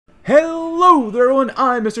Hello there everyone,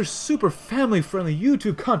 I'm Mr. Super Family Friendly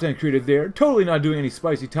YouTube content creator there, totally not doing any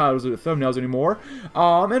spicy titles or thumbnails anymore,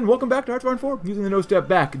 and welcome back to Hearts 4 using the No Step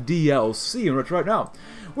Back DLC, in which right now,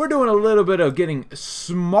 we're doing a little bit of getting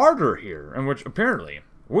smarter here, in which apparently,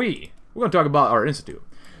 we're going to talk about our institute.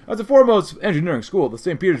 As the foremost engineering school, the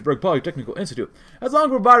St. Petersburg Polytechnical Institute has long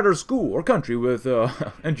provided our school or country with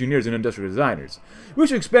engineers and industrial designers. We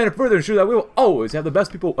should expand it further and ensure that we will always have the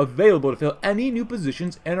best people available to fill any new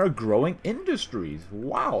positions in our growing industries.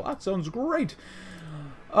 Wow, that sounds great.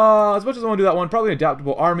 As much as I want to do that one, probably an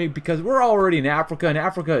adaptable army, because we're already in Africa, and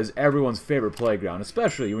Africa is everyone's favorite playground,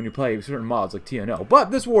 especially when you play certain mods like TNO.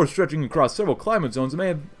 But this war is stretching across several climate zones and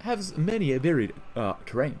may have many varied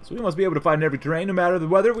terrains. So we must be able to fight in every terrain, no matter the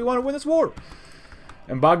weather, if we want to win this war.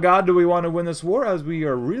 And by God, do we want to win this war, as we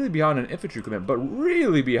are really behind on infantry equipment, but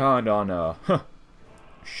really behind on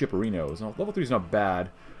shipperinos. Now, level 3 is not bad.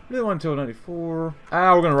 Really want until 94.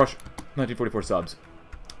 We're going to rush 1944 subs.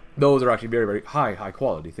 Those are actually very, very high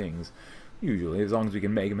quality things, usually, as long as we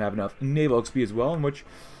can make them have enough naval XP as well, in which,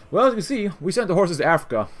 well, as you can see, we sent the horses to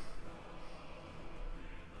Africa.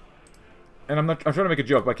 And I'm trying to make a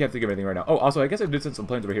joke, but I can't think of anything right now. Oh, also, I guess I did send some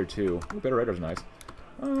planes over here, too. Ooh, better radar's nice.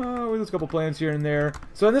 We lose a couple planes here and there.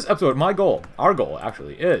 So in this episode, our goal,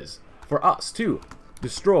 actually, is for us to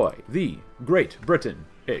destroy the Great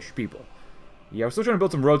Britain-ish people. Yeah, we're still trying to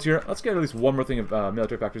build some roads here. Let's get at least one more thing of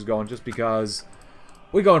military factories going, just because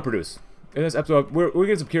we go and produce. In this episode, we're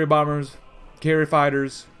getting some carrier bombers, carrier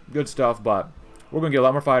fighters, good stuff, but we're going to get a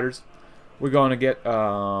lot more fighters. We're going to get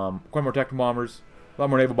quite more tactical bombers, a lot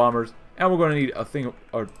more naval bombers, and we're going to need a thing,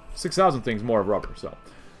 or 6,000 things more of rubber. So,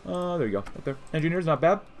 there you go. Up there. Engineers, not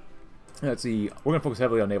bad. Let's see. We're going to focus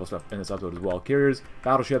heavily on naval stuff in this episode as well. Carriers,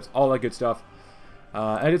 battleships, all that good stuff.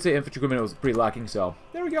 I did say infantry equipment was pretty lacking, so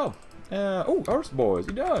there we go. Oh, horse boys,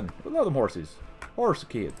 you done? We love them horses. Horsey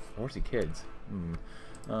kids. Horse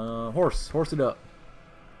it up.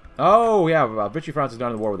 Oh, yeah, Vichy France is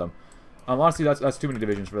down in the war with them. Honestly, that's too many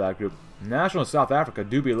divisions for that group. National South Africa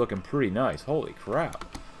do be looking pretty nice. Holy crap.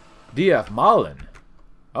 DF Malin.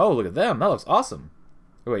 Oh, look at them. That looks awesome.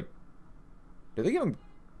 Oh, wait. Did they give them...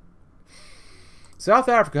 South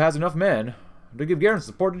Africa has enough men to give garrison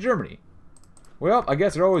support to Germany. Well, I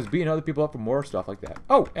guess they're always beating other people up for more stuff like that.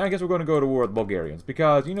 Oh, and I guess we're going to go to war with the Bulgarians,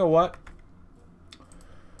 because, you know what?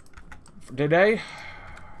 Today,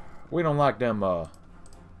 we don't like them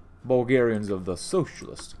Bulgarians of the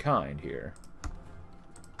socialist kind here.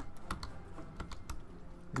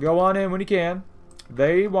 Go on in when you can.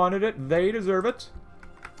 They wanted it. They deserve it.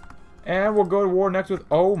 And we'll go to war next with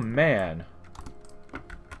Oman.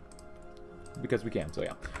 Because we can, so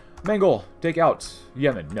yeah. Main goal, take out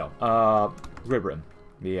Yemen. No, Great Britain.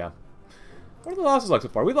 Yeah. What are the losses like so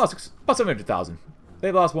far? We've lost about 700,000.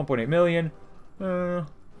 They've lost 1.8 million.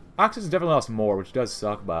 Axis has definitely lost more, which does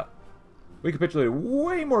suck, but we capitulated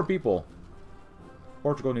way more people.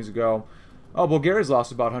 Portugal needs to go. Oh, Bulgaria's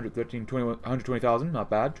lost about 120,000. Not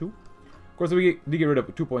bad, too. Of course, we did get rid of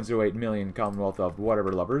 2.08 million Commonwealth of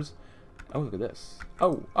whatever lovers. Oh, look at this.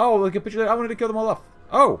 Oh, they capitulated. I wanted to kill them all off.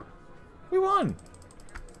 Oh, we won.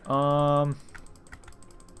 Oh,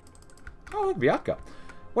 look, Vyatka.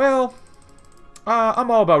 Well,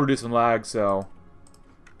 I'm all about reducing lag, so...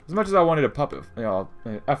 As much as I wanted a puppet, an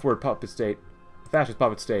F-word puppet state, fascist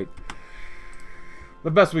puppet state,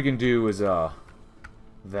 the best we can do is, that.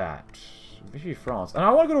 Vichy France. And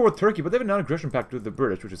I want to go to war with Turkey, but they have a non-aggression pact with the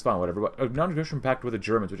British, which is fine, whatever, but a non-aggression pact with the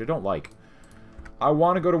Germans, which I don't like. I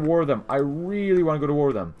want to go to war with them. I really want to go to war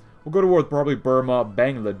with them. We'll go to war with probably Burma,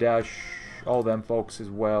 Bangladesh, all them folks as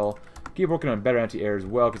well. Keep working on better anti-air as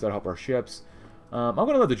well, because that'll help our ships. I'm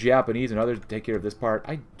going to let the Japanese and others take care of this part.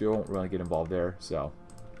 I don't really get involved there, so...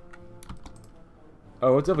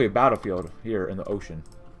 Oh, it's definitely a battlefield here in the ocean.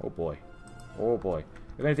 Oh boy. Oh boy.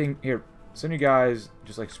 If anything, here, send you guys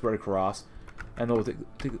just like spread across, and they'll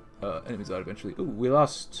take enemies out eventually. Ooh, we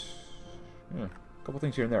lost a couple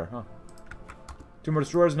things here and there, huh? 2 more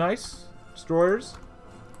destroyers, nice. Destroyers.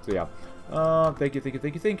 So yeah. Thank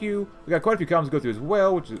you. We got quite a few comms to go through as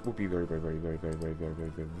well, which would be very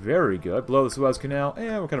good. Below the Suez Canal,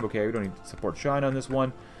 we're kind of okay. We don't need to support China on this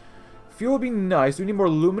one. Fuel would be nice. Do we need more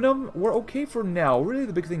aluminum? We're okay for now. Really,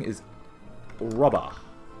 the big thing is rubber.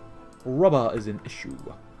 Rubber is an issue.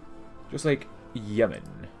 Just like Yemen.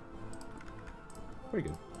 Pretty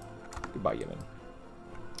good. Goodbye, Yemen.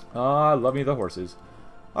 Love me the horses.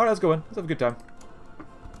 Alright, let's go in. Let's have a good time.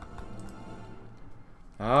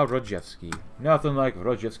 Rojewski. Nothing like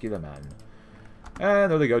Rojewski the man.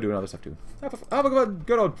 And there they go, doing other stuff too. Have a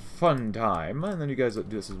good old fun time. And then you guys do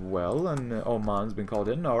this as well. And Oman's been called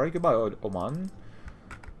in. Alright, goodbye, Oman.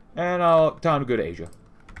 And time to go to Asia.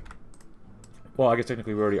 Well, I guess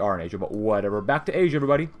technically we already are in Asia, but whatever. Back to Asia,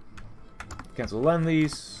 everybody. Cancel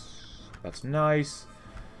Lend-Lease. That's nice.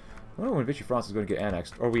 I wonder when Vichy France is going to get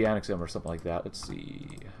annexed. Or we annex them or something like that. Let's see.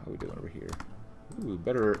 How are we doing over here? Ooh,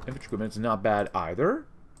 better infantry equipment. It's not bad either.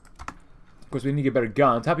 Of course, we need to get better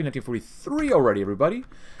guns. Happy 1943 already, everybody.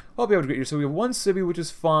 I'll be able to get here. So we have 1 civvy, which is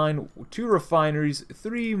fine. 2 refineries.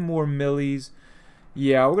 3 more millies.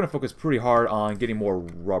 Yeah, we're going to focus pretty hard on getting more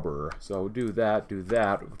rubber. So do that, do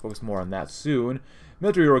that. We'll focus more on that soon.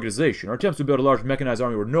 Military organization. Our attempts to build a large mechanized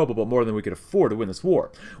army were noble, but more than we could afford to win this war.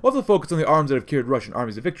 We'll have to focus on the arms that have carried Russian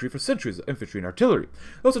armies to victory for centuries, infantry and artillery.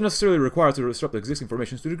 It also necessarily requires us to disrupt the existing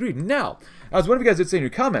formations to a degree. Now, as one of you guys did say in your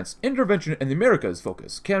comments, intervention in the Americas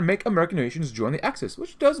focus can make American nations join the Axis,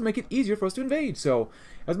 which does make it easier for us to invade. So,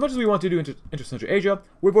 as much as we want to do inter-Central Asia,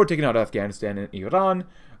 we've already taken out Afghanistan and Iran,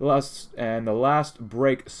 the last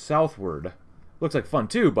break southward. Looks like fun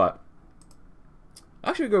too, but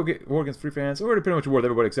actually go get war against Free France. We're already pretty much at war with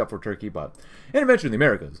everybody except for Turkey, but intervention in the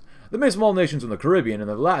Americas. The many small nations in the Caribbean and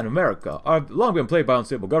the Latin America have long been plagued by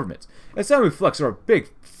unstable governments. It's time we flex our big,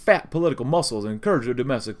 fat political muscles and encourage their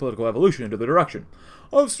domestic political evolution into the direction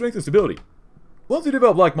of strength and stability. Once we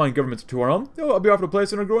develop like-minded governments to our own, they'll be offered a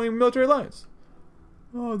place in a growing military alliance.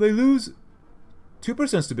 Oh, they lose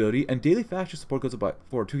 2% stability and daily fascist support goes up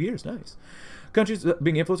for 2 years. Nice. Countries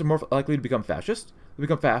being influenced are more likely to become fascist. They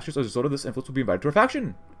become fascist as a result of this influence will be invited to a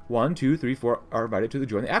faction. 1, 2, 3, 4 are invited to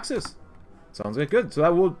join the Axis. Sounds like good. So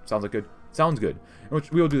that will sounds like good. Sounds good.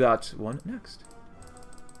 Which we will do that one next.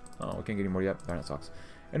 Oh, we can't get any more yet. That sucks.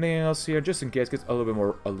 Anything else here? Just in case, get a little bit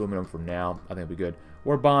more aluminum for now. I think it'll be good.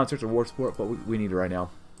 War bond, search of war support, but we need it right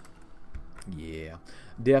now. Yeah,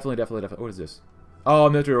 definitely. What is this? Oh,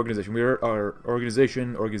 military organization. We are our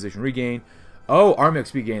organization regain. Oh, army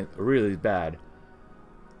XP gain really bad.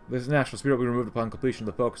 This national spirit will be removed upon completion of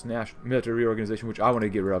the focused military reorganization, which I want to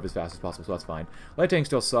get rid of as fast as possible, so that's fine. Light tanks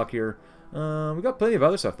still suck here. We got plenty of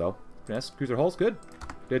other stuff though. Yes, cruiser hulls, good.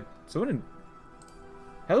 Did someone?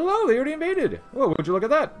 Hello, they already invaded. Whoa, would you look at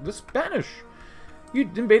that? The Spanish. You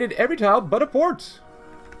invaded every tile but a port.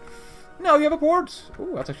 Now you have a port.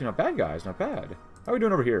 Oh, that's actually not bad, guys. Not bad. How are we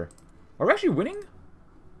doing over here? Are we actually winning?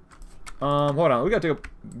 Hold on. We gotta take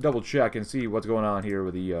a double check and see what's going on here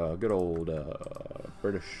with the good old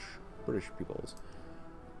British peoples.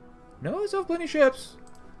 No, they still have plenty of ships.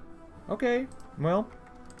 Okay, well,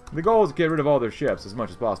 the goal is to get rid of all their ships as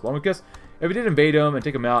much as possible. I mean, because if we did invade them and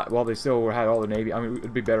take them out while they still had all their navy, I mean,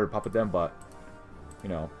 it'd be better to pop at them, but, you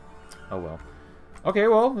know, oh well. Okay,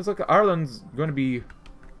 well, looks like Ireland's going to be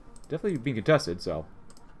definitely being contested, so.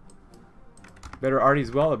 Better arty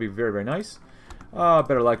as well, that'd be very, very nice.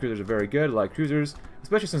 Better light cruisers are very good, light cruisers,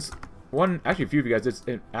 especially since actually a few of you guys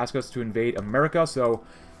did ask us to invade America, so,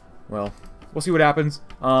 well, we'll see what happens.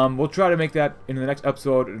 We'll try to make that in the next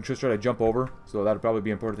episode and just try to jump over, so that'll probably be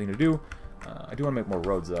an important thing to do. I do want to make more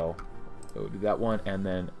roads, though. So do that one, and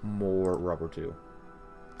then more rubber, too.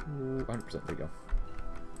 100%, there you go.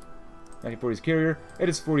 1940s carrier. It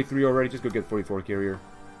is 43 already, just go get 44 carrier.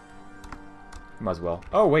 Might as well.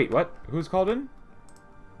 Oh, wait, what? Who's called in?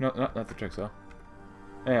 No, not the tricks, huh?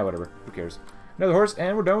 Eh, whatever. Who cares? Another horse,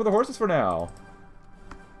 and we're done with the horses for now.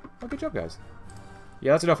 Oh, good job, guys.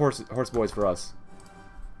 Yeah, that's enough horse boys for us.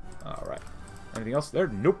 Alright. Anything else there?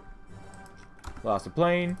 Nope. Lost a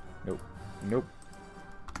plane. Nope. Nope.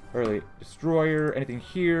 Early destroyer. Anything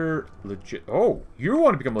here? Oh, you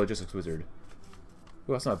want to become a logistics wizard.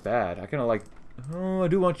 Oh, that's not bad. I kind of like... Oh, I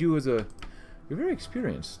do want you as a... You're very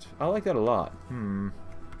experienced. I like that a lot.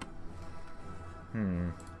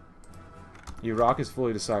 Iraq is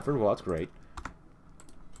fully deciphered. Well, that's great.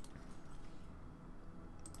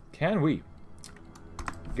 Can we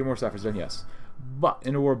get more ciphers done? Yes. But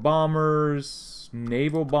interwar bombers,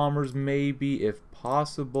 naval bombers maybe, if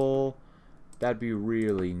possible. That'd be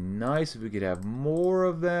really nice if we could have more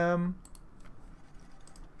of them.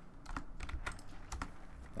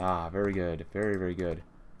 Ah, very good. Very, very good.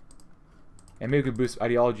 And maybe we could boost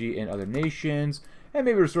ideology in other nations. And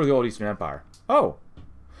maybe restore the old Eastern Empire. Oh!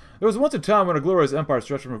 There was once a time when a glorious empire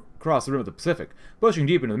stretched from across the rim of the Pacific, pushing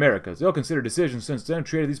deep into the Americas. Ill-considered decisions since then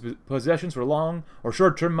traded these possessions for long or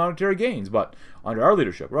short-term monetary gains, but under our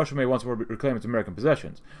leadership, Russia may once more reclaim its American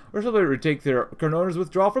possessions, or simply retake their current owners'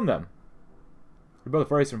 withdrawal from them. Rebuild the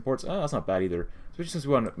Far Eastern ports. Oh, that's not bad either, especially since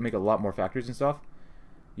we want to make a lot more factories and stuff.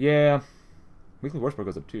 Yeah. Weekly war support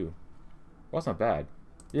goes up too. Well, that's not bad.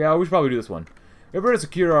 Yeah, we should probably do this one. If we're to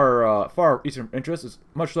secure our far eastern interests,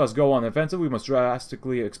 much less go on the offensive, we must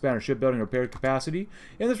drastically expand our shipbuilding and repair capacity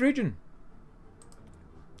in this region.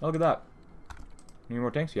 Oh, look at that. Need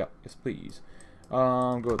more tanks? Yeah, yes, please.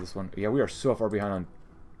 Go with this one. Yeah, we are so far behind on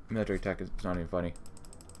military tech, it's not even funny.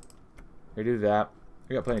 We do that.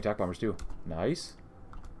 We got plenty of attack bombers too. Nice.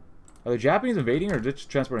 Are the Japanese invading or just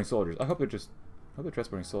transporting soldiers? I hope they're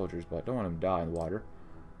transporting soldiers, but I don't want them to die in the water.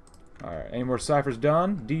 Alright, any more ciphers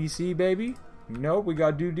done? DC, baby? Nope, we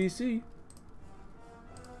gotta do DC.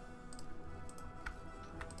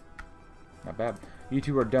 Not bad. You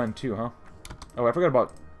two are done too, huh? Oh, I forgot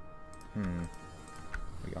about... There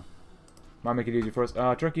we go. Might make it easier for us.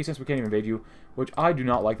 Turkey, since we can't even invade you, which I do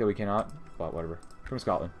not like that we cannot, but whatever. From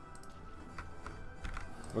Scotland.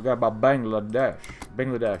 Forgot about Bangladesh.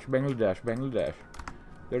 Bangladesh.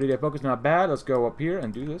 30-day focus, not bad. Let's go up here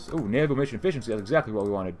and do this. Oh, naval mission efficiency. That's exactly what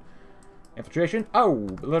we wanted. Infiltration. Oh,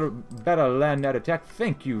 a little better land net attack.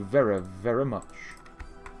 Thank you very, very much.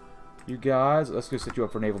 You guys, let's just set you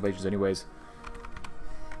up for naval invasions anyways.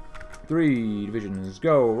 3 divisions.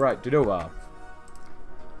 Go right to Dover.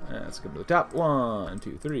 Let's go to the top. 1,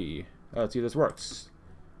 2, 3. Let's see if this works.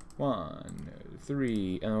 1,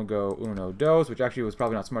 3, and then we'll go uno, dos, which actually was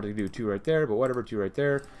probably not smart to do 2 right there, but whatever, 2 right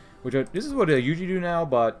there. Which this is what I usually do now,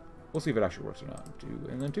 but we'll see if it actually works or not. 2,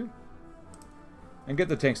 and then 2. And get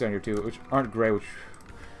the tanks down here too, which aren't great, which...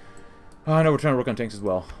 Oh, I know we're trying to work on tanks as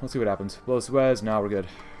well. Let's see what happens. Blow Suez, now we're good.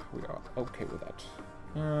 We are okay with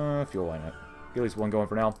that. Fuel line it. Get at least 1 going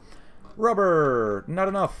for now. Rubber! Not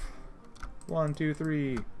enough. 1, 2,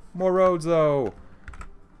 3. More roads, though.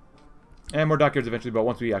 And more dockyards eventually, but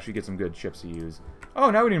once we actually get some good ships to use.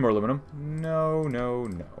 Oh, now we need more aluminum. No, no,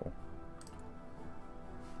 no.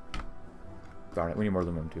 Darn it, we need more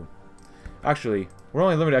aluminum, too. Actually, we're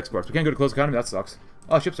only limited exports. We can't go to closed economy, that sucks.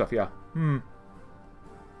 Oh, ship stuff, yeah. I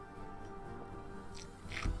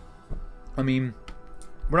mean,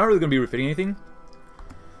 we're not really going to be refitting anything.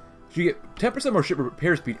 You get 10% more ship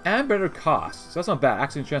repair speed and better costs. So that's not bad.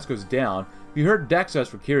 Accident chance goes down. You heard deck sets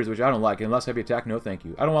for carriers, which I don't like. And less heavy attack, no thank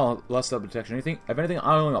you. I don't want less sub detection or anything. If anything,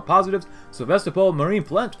 I only want positives. Sevastopol Marine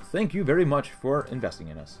Plant, thank you very much for investing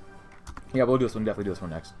in us. Yeah, we'll do this one. Definitely do this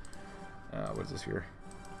one next. What is this here?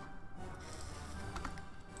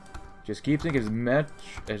 Just keep thinking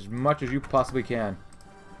as much as you possibly can.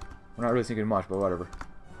 We're not really thinking much, but whatever.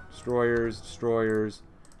 Destroyers.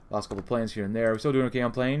 Lost a couple planes here and there. We're still doing okay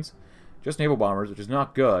on planes. Just naval bombers, which is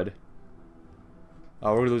not good.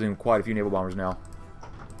 Oh, we're losing quite a few naval bombers now.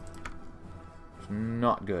 It's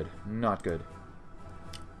not good. Not good.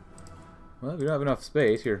 Well, we don't have enough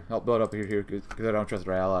space. Here, help build up here because I don't trust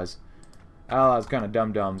our allies. Allies kind of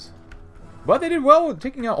dum-dums. But they did well with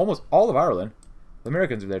taking out almost all of Ireland. The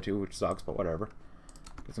Americans are there too, which sucks, but whatever.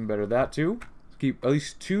 Get some better at that too. Let's keep at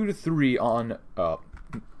least 2 to 3 on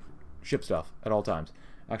ship stuff at all times.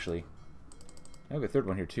 Actually, I have a 3rd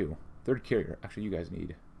one here too. 3rd carrier. Actually, you guys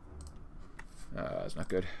need. It's not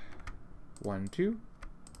good. 1, 2.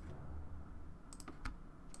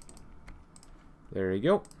 There you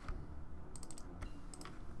go.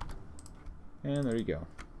 And there you go.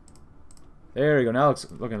 There you go. Now it's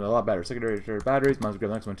looking a lot better. Secondary batteries. Might as well go to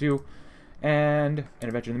the next one too. And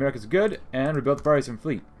intervention in the Americas is good. And rebuild the Far Eastern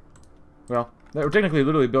Fleet. Well, we're technically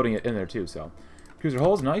literally building it in there too. So, cruiser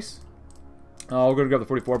hulls, nice. Oh, we're gonna grab the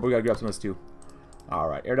 44, but we gotta grab some of this too.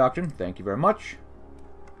 Alright, air doctrine, thank you very much.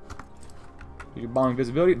 Bombing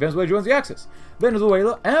visibility. Venezuela joins the Axis.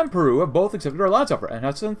 Venezuela and Peru have both accepted our alliance offer and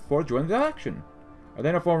have sent forth join the action. Are they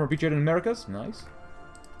in a form repatriated in Americas? Nice.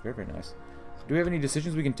 Very, very nice. Do we have any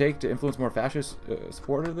decisions we can take to influence more fascist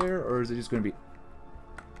support there, or is it just going to be...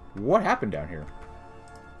 What happened down here?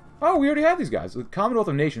 Oh, we already have these guys. The Commonwealth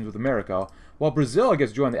of Nations with America, while Brazil, I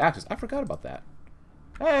guess, joined the Axis. I forgot about that.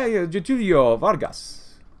 Hey, Getulio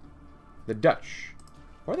Vargas. The Dutch.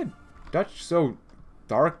 Why are the Dutch so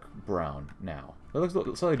dark brown now? It looks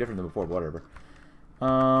slightly different than before, but whatever.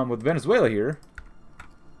 With Venezuela here.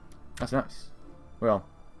 That's nice. Well,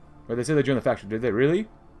 they said they joined the faction. Did they really?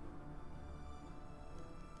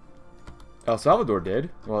 El Salvador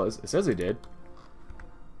did. Well, it says they did.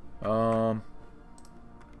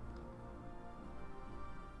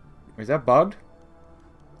 Is that bugged?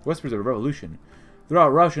 Whispers of a revolution. Throughout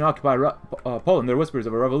Russian-occupied Poland, there are whispers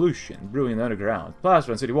of a revolution brewing in the underground.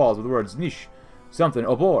 Plastered on city walls with the words niche, something,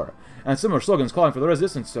 obor, and similar slogans calling for the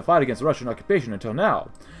resistance to fight against Russian occupation until now.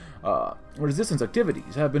 Resistance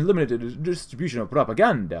activities have been limited to distribution of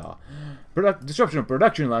propaganda, disruption of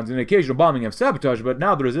production lines, and occasional bombing and sabotage, but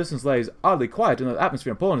now the resistance lays oddly quiet and the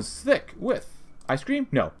atmosphere in Poland is thick with... Ice cream?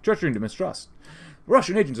 No. Treachery and mistrust.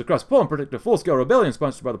 Russian agents across Poland predict a full-scale rebellion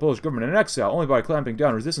sponsored by the Polish government in exile. Only by clamping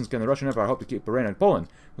down resistance can the Russian Empire hope to keep a reign in Poland.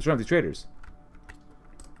 What's wrong with these traitors?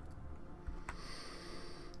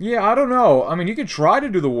 Yeah, I don't know. I mean, you could try to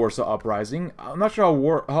do the Warsaw Uprising. I'm not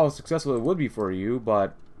sure how successful it would be for you,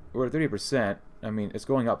 but we're at 30%. I mean, it's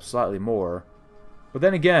going up slightly more. But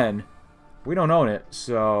then again, We don't own it,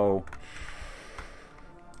 so...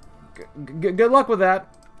 Good luck with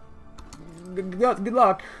that. Good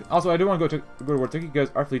luck. Also, I do want to go to war Turkey because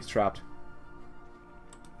our fleet's trapped.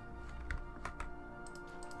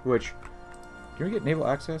 Which... Can we get naval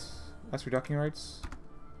access? Ask for docking rights?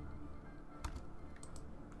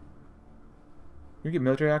 Can we get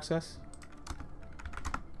military access?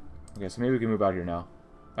 Okay, so maybe we can move out here now.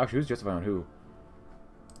 Actually, who's justifying on who?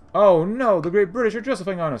 Oh no, the Great British are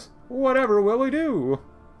justifying on us. Whatever will we do?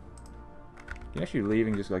 Can you actually leave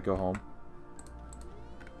and just like go home?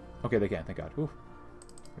 Okay, they can, thank God. Oof.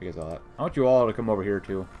 You guys all that. I want you all to come over here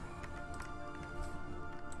too.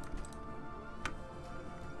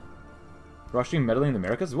 Rushing, meddling in the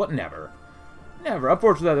Americas? What? Never. Never.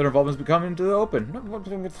 Unfortunately, that their involvement's become into the open.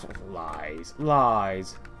 Lies.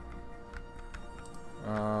 Lies.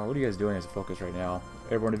 What are you guys doing as a focus right now?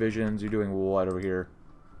 Airborne divisions, you're doing what over here?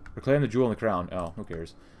 Reclaim the jewel and the crown. Oh, who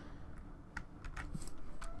cares?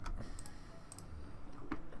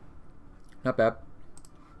 Not bad.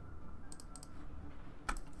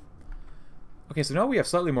 Okay, so now we have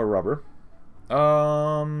slightly more rubber.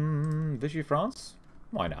 Vichy France?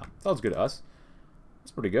 Why not? Sounds good to us.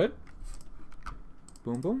 That's pretty good.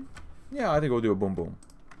 Boom, boom. Yeah, I think we'll do a boom, boom.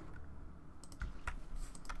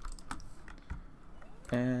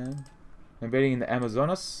 And invading in the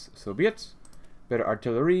Amazonas, so be it. Better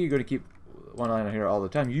artillery. You're going to keep one line on here all the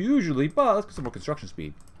time, usually, but let's get some more construction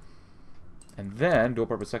speed. And then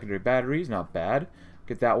dual-purpose secondary batteries, not bad.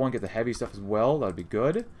 Get that one. Get the heavy stuff as well. That would be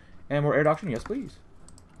good. And more air doctrine, yes, please.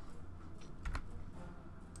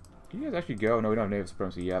 Can you guys actually go? No, we don't have naval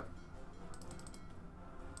supremacy yet.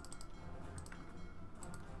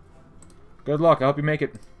 Good luck. I hope you make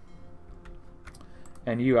it.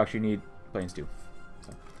 And you actually need planes too.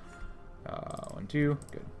 So, 1, 2.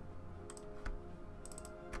 Good.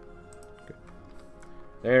 Good.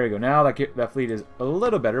 There we go. Now that fleet is a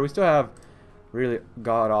little better. We still have really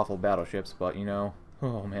god-awful battleships, but you know,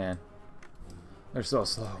 oh man, they're so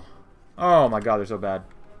slow. Oh my god, they're so bad.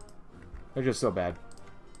 They're just so bad.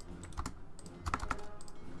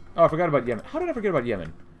 Oh, I forgot about Yemen. How did I forget about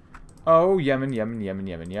Yemen? Oh, Yemen, Yemen, Yemen,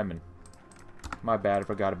 Yemen, Yemen. My bad, I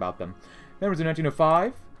forgot about them. Then we're to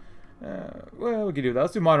 1905. Well, we can do that.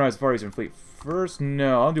 Let's do modernize the Far Eastern Fleet first.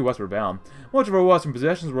 No, I'll do westward bound. Much of our western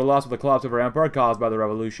possessions were lost with the collapse of our empire caused by the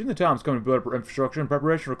revolution. The time's come to build up our infrastructure in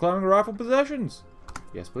preparation for claiming our rightful possessions.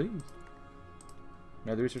 Yes, please.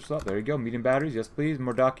 Another research slot. There you go. Medium batteries. Yes, please.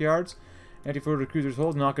 More dockyards. Anti-floater cruisers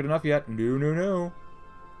hold. Not good enough yet. No, no,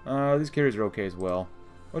 no. These carriers are okay as well.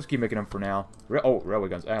 We'll just keep making them for now. Railway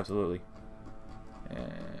guns. Absolutely.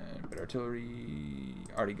 And better artillery.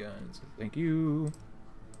 Arty guns. Thank you.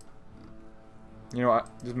 You know what?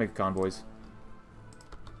 Just make the convoys.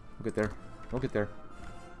 We'll get there. We'll get there.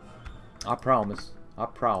 I promise. I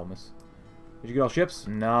promise. Did you get all ships?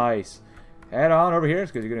 Nice. Head on over here,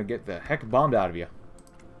 because you're going to get the heck bombed out of you.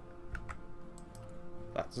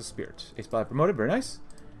 That's the spirit. Ace pilot promoted. Very nice.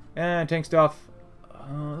 And tank stuff.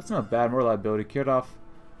 That's not bad. More reliability. Cured off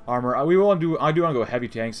armor. I do want to go heavy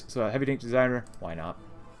tanks. So heavy tank designer. Why not?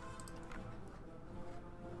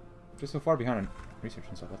 Just so far behind on research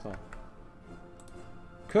and stuff. That's all.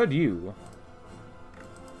 Could you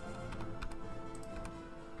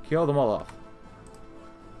kill them all off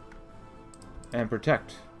and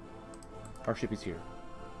protect our shippies here?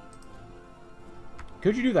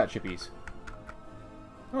 Could you do that, shippies?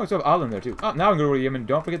 Oh, we still have Island there too. Oh, now I'm going to go to Yemen.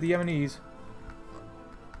 Don't forget the Yemenis.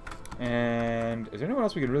 And is there anyone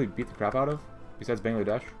else we can really beat the crap out of besides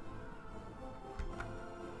Bangladesh?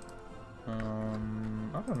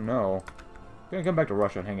 I don't know. I'm gonna come back to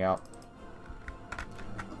Russia and hang out.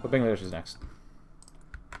 But Bangladesh is next.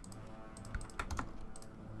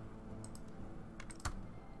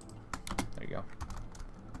 There you go.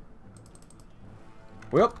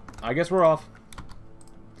 Well, I guess we're off.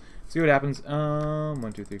 See what happens.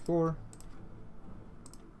 1, 2, 3, 4.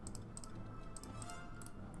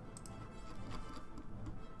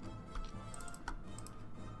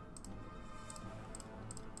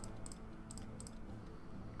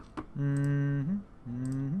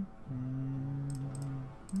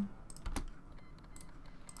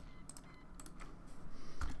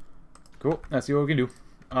 Cool. Let's see what we can do.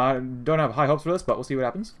 Don't have high hopes for this, but we'll see what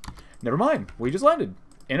happens. Never mind. We just landed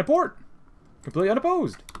in a port. Completely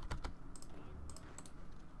unopposed.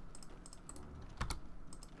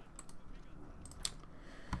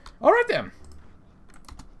 Alright then.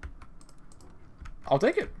 I'll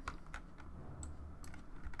take it.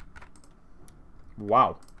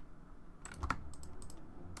 Wow.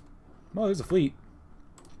 Well, there's a fleet.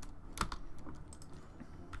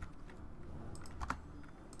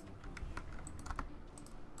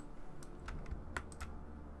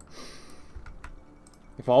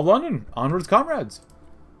 The fall of London. Onwards, comrades.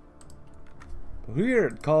 Who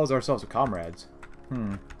here calls ourselves comrades?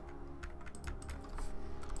 Not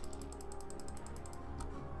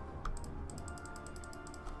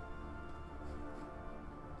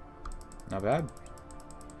bad.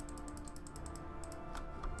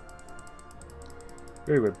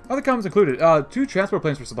 Very weird. Other comments included. 2 transport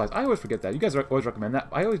planes for supplies. I always forget that. You guys always recommend that.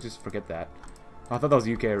 I always just forget that. I thought that was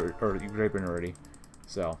UK or Great Britain already.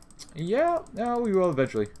 So, yeah. No, we will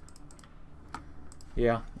eventually.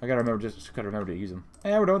 Yeah, I gotta remember, just gotta remember to use them.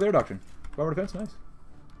 And we're done with their doctrine. Forward defense, nice.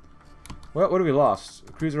 Well, what have we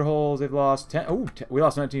lost? Cruiser hulls, they've lost 10. Oh, we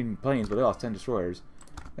lost 19 planes, but they lost 10 destroyers.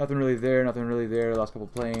 Nothing really there, nothing really there. Lost a couple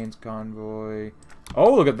planes, convoy.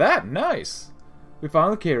 Oh, look at that! Nice! We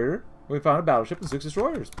found the carrier, we found a battleship, and 6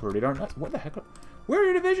 destroyers. Pretty darn nice. What the heck? Where are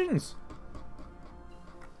your divisions?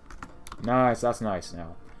 Nice, that's nice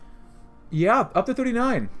now. Yeah, up to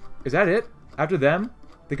 39. Is that it? After them,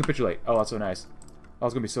 they capitulate. Oh, that's so nice. Oh,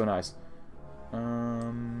 it's gonna be so nice.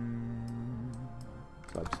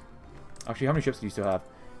 Subs. Actually, how many ships do you still have?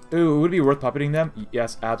 Ooh, would it be worth puppeting them?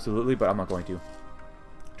 Yes, absolutely, but I'm not going to.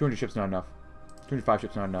 200 ships not enough. 205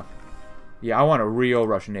 ships not enough. Yeah, I want a real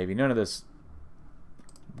Russian Navy. None of this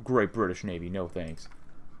great British Navy. No thanks.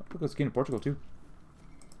 Look, it's getting Portugal too.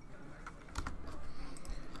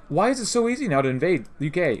 Why is it so easy now to invade the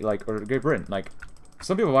UK, like, or Great Britain? Like,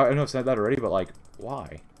 some people I know have said that already, but like,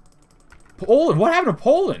 why? Poland? What happened to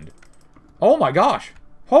Poland? Oh my gosh!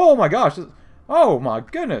 Oh my gosh! Oh my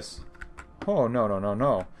goodness! Oh no no no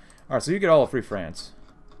no! All right, so you get all of Free France.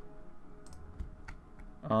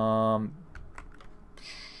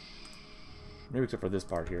 Maybe except for this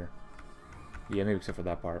part here. Yeah, maybe except for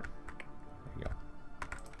that part. There you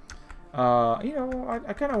go. You know,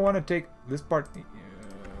 I kind of want to take this part.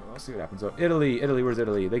 Let's see what happens. So Italy, where's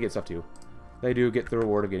Italy? They get stuff too. They do get the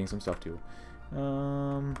reward of getting some stuff too.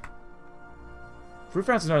 Free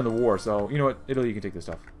France is not in the war, so you know what? Italy, you can take this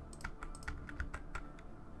stuff.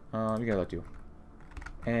 You got that too.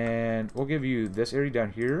 And we'll give you this area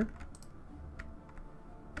down here.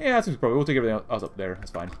 Yeah, that seems probably. We'll take everything else up there.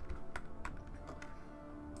 That's fine.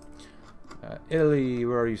 Italy,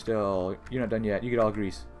 where are you still? You're not done yet. You get all of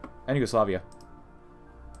Greece. And Yugoslavia.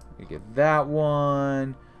 You get that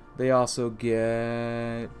one. They also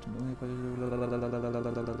get...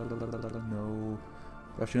 No.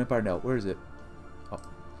 Russian Empire? No. Where is it? Oh.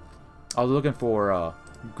 I was looking for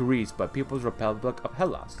Greece, but People's Republic of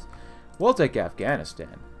Hellas. We'll take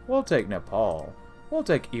Afghanistan. We'll take Nepal. We'll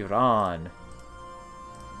take Iran.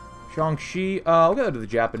 Shaanxi. We'll get to the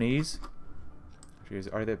Japanese.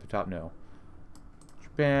 Are they at the top? No.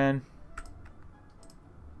 Japan.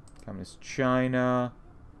 Communist China.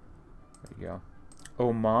 There you go.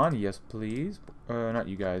 Oman, yes please. Not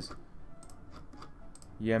you guys.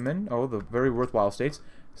 Yemen. Oh, the very worthwhile states.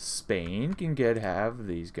 Spain can have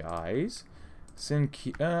these guys.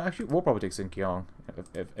 Actually, we'll probably take Xinjiang,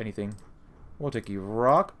 if anything. We'll take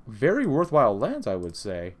Iraq. Very worthwhile lands, I would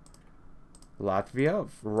say. Latvia,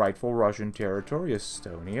 rightful Russian territory.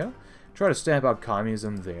 Estonia. Try to stamp out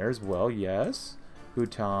communism there as well, yes.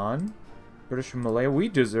 Bhutan. British Malaya. We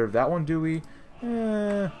deserve that one, do we?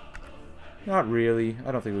 Not really.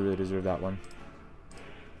 I don't think we really deserve that one.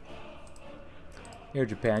 Here,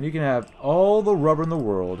 Japan. You can have all the rubber in the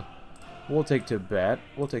world. We'll take Tibet.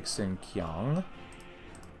 We'll take Xinjiang.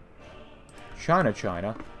 China.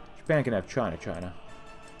 Japan can have China.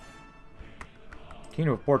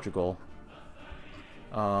 Kingdom of Portugal.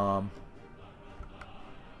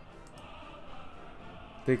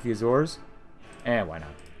 Take the Azores. And why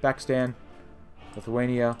not? Pakistan.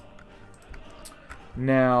 Lithuania.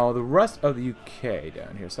 Now, the rest of the UK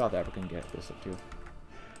down here. South Africa can get this up too.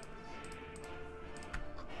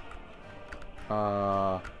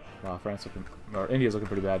 Wow, France looking... Or India's looking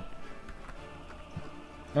pretty bad.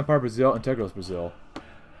 Empire Brazil, Integrals Brazil.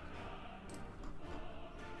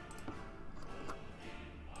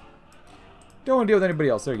 Don't want to deal with anybody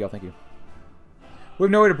else. There you go, thank you. We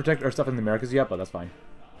have no way to protect our stuff in the Americas yet, but that's fine.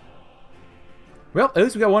 Well, at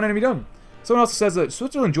least we got one enemy done. Someone else says that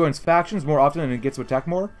Switzerland joins factions more often and it gets to attack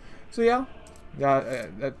more. So yeah,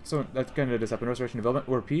 that's kind of just happened. Restoration development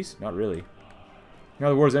or peace? Not really. Now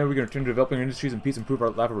the war is ended. We're going to turn to developing our industries and peace, improve our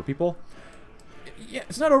life of our people. Yeah,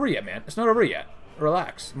 it's not over yet, man. It's not over yet.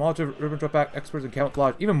 Relax. Molotov, Ribbentrop Pact, experts in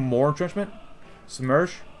camouflage, even more entrenchment.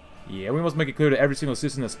 Smersh. Yeah, we must make it clear to every single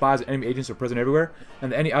citizen that spies and enemy agents are present everywhere,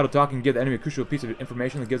 and that any idle talk can give the enemy a crucial piece of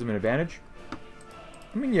information that gives them an advantage.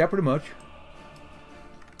 I mean, yeah, pretty much.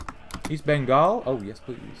 East Bengal. Oh, yes,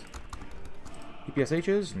 please.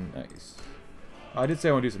 EPSHs. Nice. I did say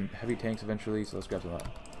I want to do some heavy tanks eventually, so let's grab some of that.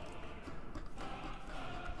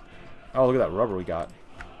 Oh, look at that rubber we got.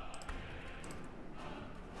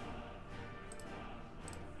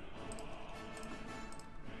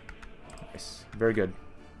 Very good.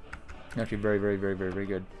 Actually, very, very, very, very, very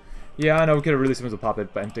good. Yeah, I know we could have released them as a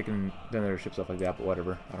puppet, but I'm taking their ship stuff like that, but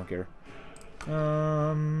whatever. I don't care.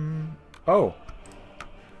 Oh.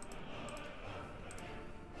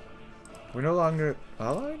 We're no longer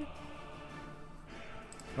allied?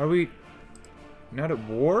 Are we not at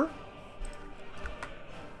war?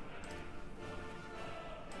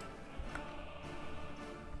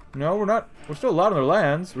 No, we're not. We're still allowed on their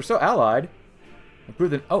lands. We're still allied.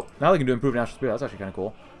 Improve the... Oh, now they can do improved national spirit. That's actually kind of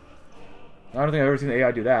cool. I don't think I've ever seen the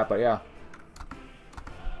AI do that, but yeah.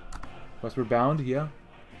 Westward bound, yeah.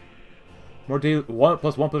 More +1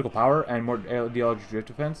 political power and more ideology drift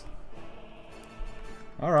defense.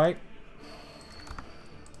 Alright.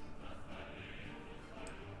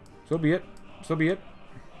 So be it. So be it.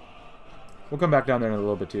 We'll come back down there in a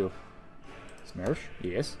little bit too. Smash?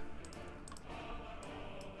 Yes.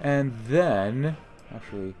 And then...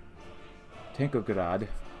 Actually... Tankograd.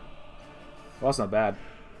 Well, that's not bad.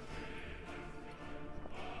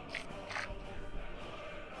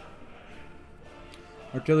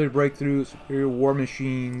 Artillery breakthrough, superior war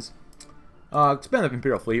machines. Expand the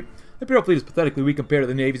Imperial fleet. The Imperial fleet is pathetically weak compared to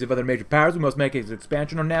the navies of other major powers. We must make its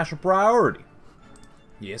expansion our national priority.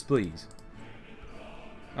 Yes, please.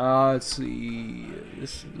 Let's see.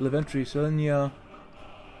 This Leventry, Selenia.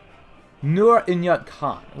 Nur Inyat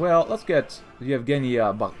Khan. Well, let's get Yevgeny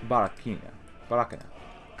Barakina.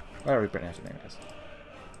 Whatever you pronounce your name as.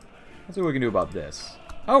 Let's see what we can do about this.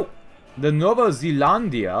 Oh! The Nova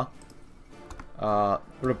Zealandia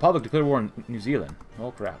Republic declared war on New Zealand.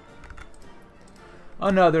 Oh crap.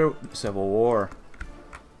 Another civil war.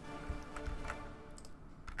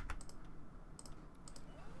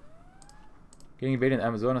 Getting invaded in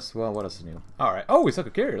Amazonas. Well, what else is new? Alright. Oh, we stuck a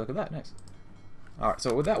carrier. Look at that. Nice. Alright,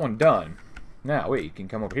 so with that one done, now we can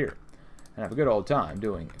come over here and have a good old time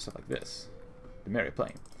doing stuff like this. The merry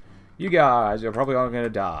plane. You guys are probably all going to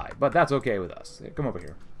die, but that's okay with us. Come over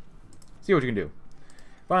here. See what you can do.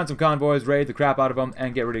 Find some convoys, raid the crap out of them,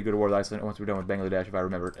 and get ready to go to war with Iceland once we're done with Bangladesh, if I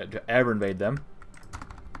remember to ever invade them.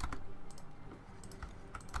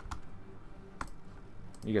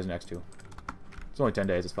 You guys next too. It's only 10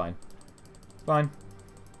 days, it's fine. It's fine.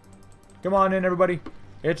 Come on in, everybody.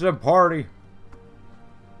 It's a party.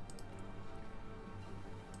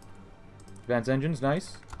 Advanced engines,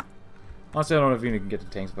 nice. Honestly, I don't know if you can get to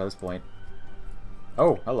tanks by this point.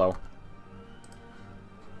 Oh, hello.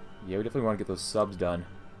 Yeah, we definitely want to get those subs done.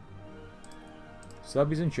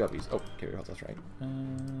 Subbies and chubbies. Oh, carrier health, that's right.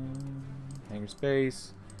 Hangar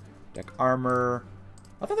space. Deck armor.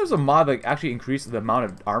 I thought there was a mod that actually increased the amount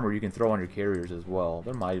of armor you can throw on your carriers as well.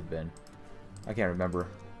 There might have been. I can't remember.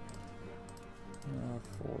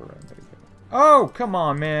 Oh, come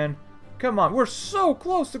on, man. Come on. We're so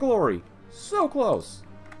close to glory. So close.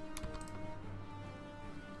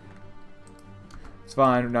 It's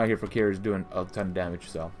fine. I'm not here for carriers doing a ton of damage,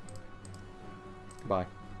 so. Goodbye.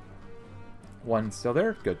 One still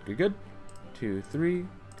there. Good, good, good. 2, 3.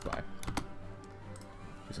 Goodbye.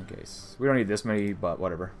 Just in case. We don't need this many, but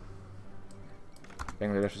whatever.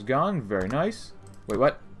 Bangladesh is gone. Very nice. Wait,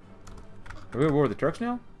 what? Are we at war with the Turks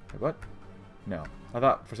now? Wait, what? No. I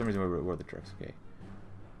thought for some reason we were at war with the Turks. Okay.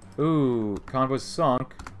 Ooh, convoys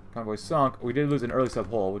sunk. Convoys sunk. We did lose an early sub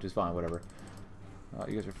hull, which is fine. Whatever.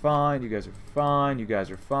 You guys are fine. You guys are fine. You guys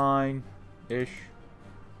are fine. Ish.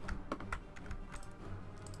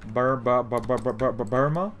 Burma?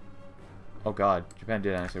 Oh god. Japan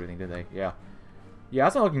did annex everything, did they? Yeah. Yeah,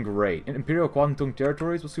 that's not looking great. In Imperial Kwantung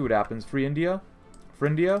territories, we'll see what happens. Free India? For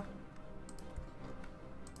India?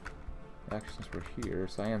 Actually, since we're here,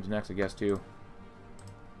 Siam's next, I guess, too.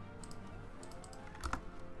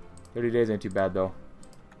 30 days ain't too bad, though.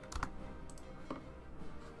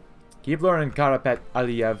 Keep learning, Karapet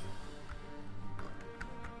Aliyev.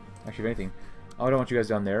 Actually, if anything, I don't want you guys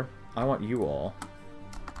down there. I want you all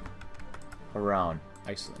around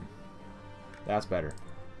Iceland. That's better.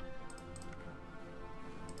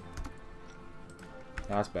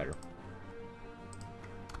 That's better.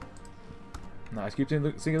 Nice. Keep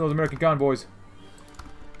singing those American convoys.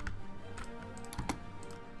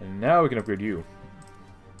 And now we can upgrade you.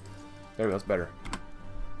 There we go. That's better.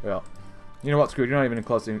 Well, you know what? Screw it. You're not even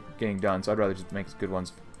close to getting done, so I'd rather just make good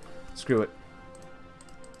ones. Screw it.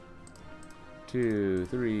 2,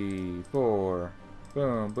 3, 4.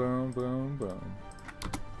 Boom, boom, boom, boom.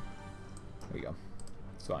 There you go.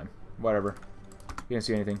 It's fine. Whatever. You didn't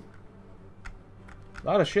see anything. A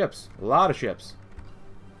lot of ships. A lot of ships.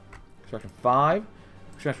 Construction 5.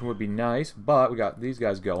 Construction would be nice, but we got these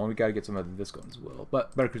guys going. We got to get some of this going as well.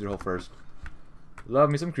 But better cruiser hull first. Love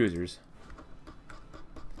me some cruisers.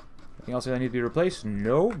 Anything else that I need to be replaced?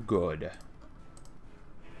 No good.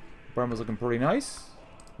 Burma's looking pretty nice. Do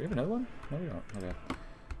we have another one? No, we don't. Okay.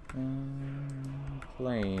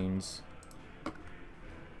 Planes.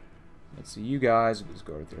 Let's see, you guys. We'll just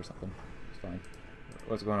go right there or something. It's fine.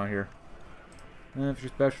 What's going on here? Infantry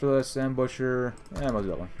specialist, ambusher. Yeah, most of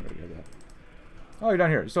that one. There we go. Oh, you're down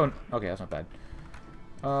here. You're still in... Okay, that's not bad.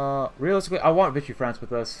 Realistically, I want Vichy France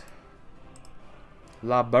with us.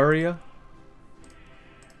 Liberia.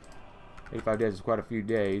 85 days is quite a few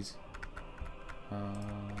days.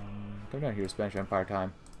 Come down here, Spanish Empire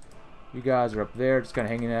time. You guys are up there, just kind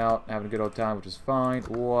of hanging out, having a good old time, which is fine.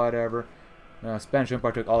 Whatever. Spanish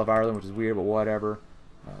Empire took all of Ireland, which is weird, but whatever.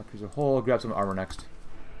 Cruiser hull, grab some armor next.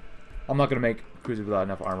 I'm not going to make cruisers without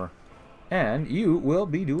enough armor. And you will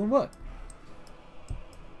be doing what?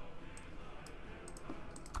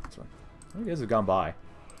 This one. I think this has gone by.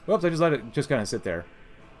 Whoops, I just let it just kind of sit there.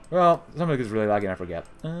 Well, something is really lagging, I forget.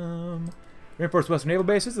 Reinforced Western naval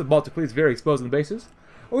bases. The Baltic fleet is very exposed in the bases.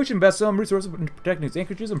 Or we should invest some resources in protecting its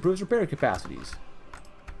anchorages and improve its repair capacities.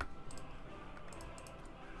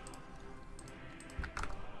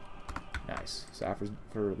 Nice. Sappers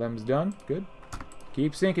for them's done. Good.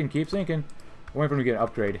 Keep sinking, keep sinking. I'm waiting for him to get an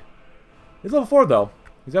upgrade. He's level 4 though.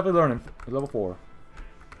 He's definitely learning. He's level 4.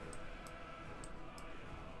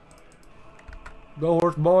 Go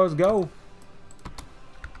horse boys, go.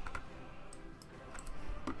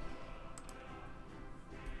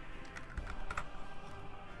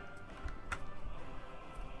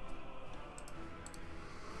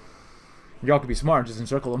 Y'all could be smart and just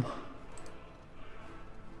encircle them.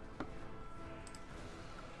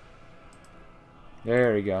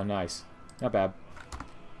 There you go, nice. Not bad.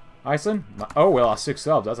 Iceland? Oh, we lost 6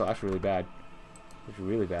 subs. That's actually really bad. That's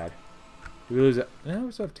really bad. Did we lose it? No,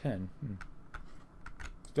 we still have 10.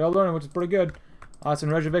 Still learning, which is pretty good.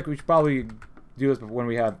 Iceland, Reykjavik, we should probably do this when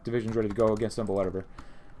we have divisions ready to go against them, but whatever.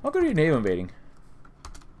 I'll go to your naval invading.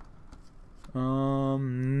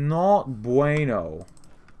 Not bueno.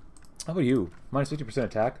 How about you? Minus 50%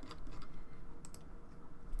 attack.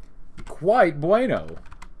 Quite bueno.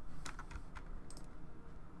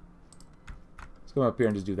 Let's come up here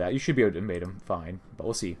and just do that. You should be able to invade them. Fine. But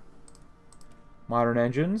we'll see. Modern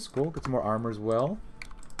engines. Cool. Get some more armor as well.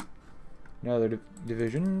 Another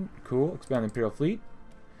division. Cool. Expand the Imperial fleet.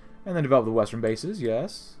 And then develop the western bases.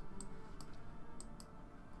 Yes.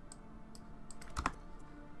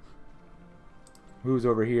 Who's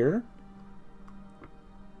over here?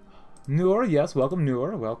 Noor, yes, welcome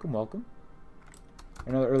Noor, welcome, welcome.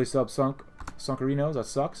 Another early sub Sunkerinos, that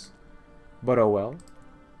sucks. But oh well.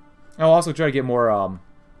 I'll also try to get more, oh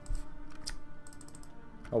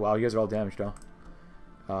wow, you guys are all damaged, huh?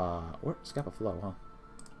 Where? Scapa Flow, huh?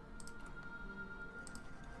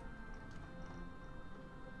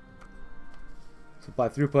 Supply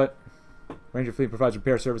throughput. Ranger fleet provides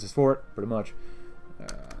repair services for it, pretty much.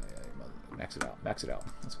 Max it out, max it out.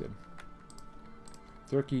 That's good.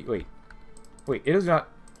 Turkey, wait, it is not.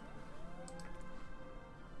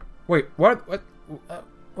 Wait, what?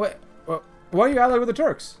 Why are you allied with the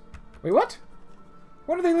Turks? Wait, what?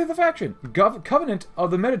 When did they leave the faction? Covenant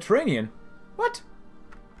of the Mediterranean? What?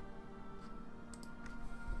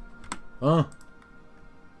 Huh?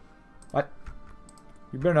 What?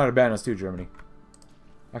 You better not abandon us too, Germany.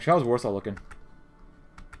 Actually, how's Warsaw looking?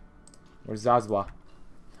 Where's Zazwa?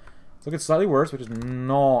 It's looking slightly worse, which is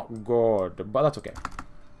not good, but that's okay.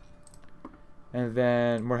 And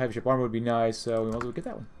then more heavy ship armor would be nice, so we might as well get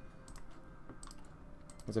that one.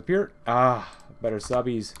 What's up here? Ah, better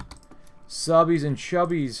subbies. Subbies and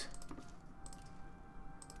chubbies.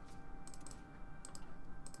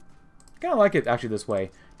 Kind of like it actually this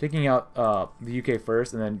way. Taking out the UK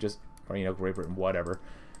first and then just, or you know, Great Britain, whatever.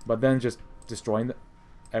 But then just destroying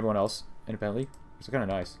everyone else independently. It's kind of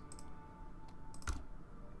nice.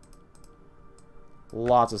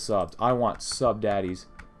 Lots of subs. I want sub daddies.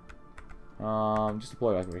 Just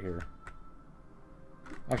deploy like right here.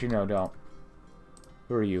 Actually, no, don't.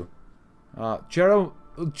 Who are you?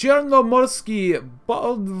 Chernomorski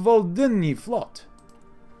Podvodny Flot.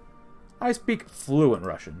 I speak fluent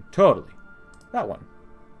Russian. Totally. That one.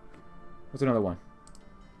 What's another one?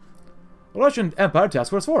 Russian Empire Task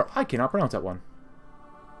Force 4. I cannot pronounce that one.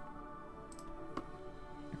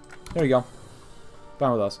 There you go.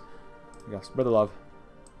 Fine with us. Yes, spread the love.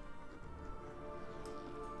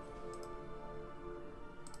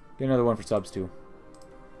 Get another one for subs too.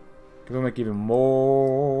 Because we'll make even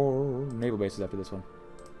more naval bases after this one.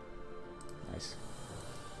 Nice.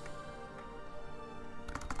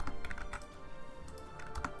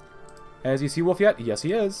 Has he Sea Wolf yet? Yes,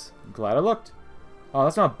 he is. Glad I looked. Oh,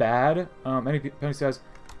 that's not bad. Penny says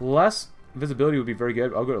less visibility would be very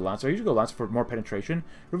good. I'll go to Lancer. I usually go Lancer for more penetration.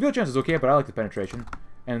 Reveal chance is okay, but I like the penetration.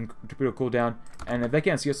 and torpedo cooldown. And if they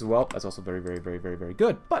can't see us as well, that's also very, very, very, very, very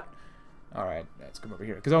good. But, alright, let's come over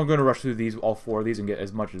here. Because I'm going to rush through these, all 4 of these, and get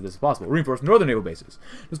as much of this as possible. Reinforce northern naval bases.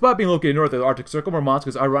 Despite being located north of the Arctic Circle, Murmansk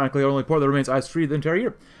is ironically the only port that remains ice-free the entire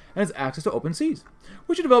year, and has access to open seas.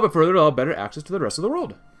 We should develop it further to allow better access to the rest of the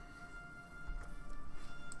world.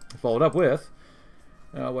 Followed up with,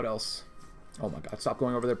 what else? Oh my god, stop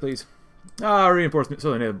going over there, please. Reinforcement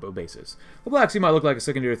southern naval bases. The Black Sea might look like a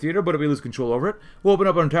secondary theater, but if we lose control over it, we'll open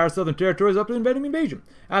up our entire southern territories up to invading invasion.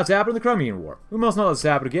 As happened in the Crimean War. We must not let this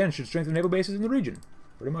happen again and should strengthen naval bases in the region.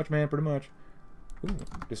 Pretty much, man, pretty much. Ooh,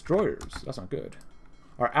 destroyers. That's not good.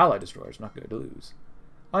 Our allied destroyers, not good to lose.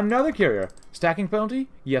 Another carrier. Stacking penalty?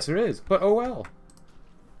 Yes, there is, but oh well.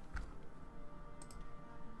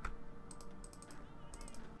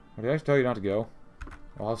 Did I tell you not to go?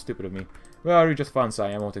 Oh, how stupid of me. Well, you're just fun,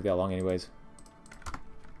 Cyan. It won't take that long anyways.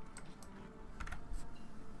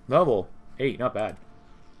 Level 8, not bad.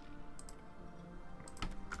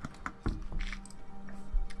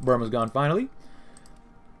 Burma's gone finally.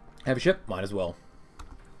 Heavy ship, might as well.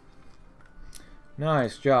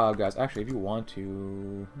 Nice job, guys. Actually, if you want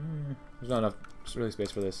to... there's not enough really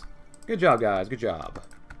space for this. Good job, guys. Good job.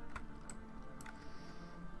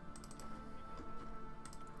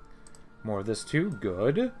 More of this too.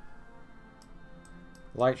 Good.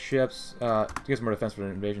 Light ships. To get some more defense for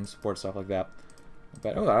invasion support, stuff like that.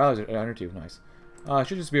 But, oh, our allies are under 2. Nice. I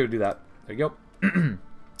should just be able to do that. There you go.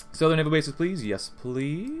 Southern naval bases, please. Yes,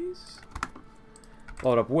 please.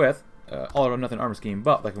 Followed up with all or nothing armor scheme,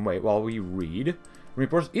 but I can wait while we read.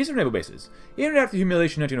 Reinforce eastern naval bases. Even after the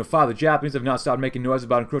humiliation in 1905, the Japanese have not stopped making noise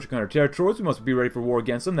about encroaching on our territories. We must be ready for war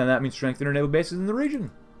against them. Then that means strengthen our naval bases in the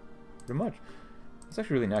region. Pretty much. It's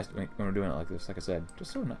actually really nice when we're doing it like this, like I said.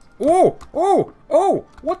 Just so nice. Oh! Oh! Oh!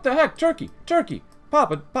 What the heck? Turkey! Turkey!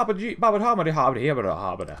 Papa G... Papa Hamada Habada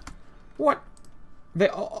Habada. What? They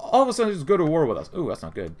all of a sudden just go to war with us. Ooh, that's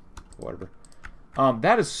not good. Whatever.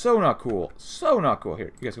 That is so not cool. So not cool.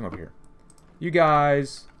 Here, you guys come over here. You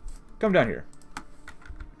guys... come down here.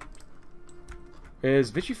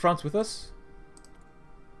 Is Vichy France with us?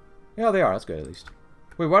 Yeah, they are. That's good, at least.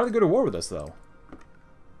 Wait, why did they go to war with us, though?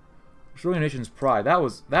 Destroying a nation's pride.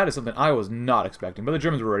 That is something I was not expecting. But the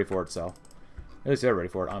Germans were ready for it, so... at least they're ready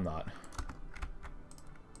for it. I'm not.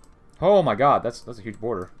 Oh my god, that's a huge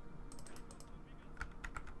border.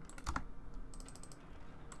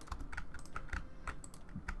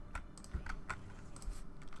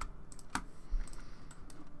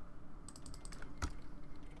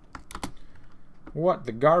 What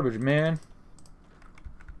the garbage, man?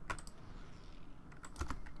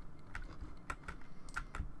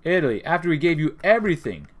 Italy, after we gave you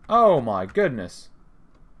everything. Oh my goodness.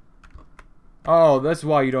 Oh, that's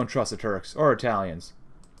why you don't trust the Turks or Italians.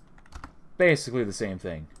 Basically the same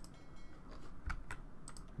thing.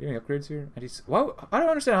 You have any upgrades here? Well, I don't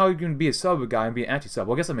understand how you can be a sub guy and be an anti-sub.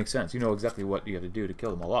 Well, I guess that makes sense. You know exactly what you have to do to kill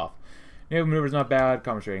them all off. Naval maneuver's not bad.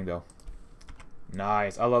 Commerce rating, though.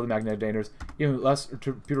 Nice. I love the magnetic detonators. Even less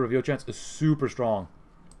torpedo reveal chance is super strong.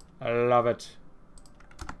 I love it.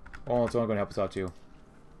 Oh, it's only going to help us out, too.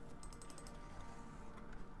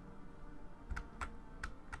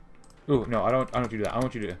 Ooh, no, I don't want you to do that. I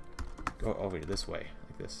want you to go over this way,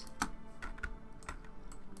 like this.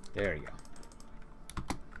 There you go.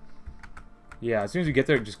 Yeah, as soon as you get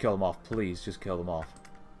there, just kill them off. Please, just kill them off.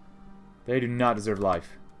 They do not deserve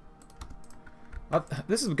life.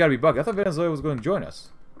 This has got to be bugged. I thought Venezuela was going to join us.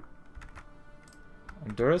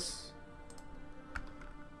 Honduras?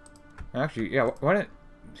 Actually, yeah, why didn't...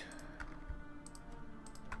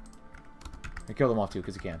 I kill them off too,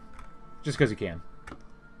 because you can. Just because you can.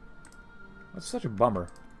 That's such a bummer.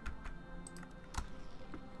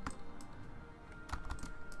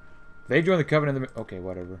 They join the Covenant. Okay,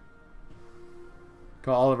 whatever.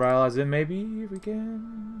 Call all of our allies in, maybe, if we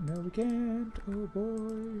can. No, we can't. Oh,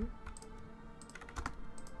 boy.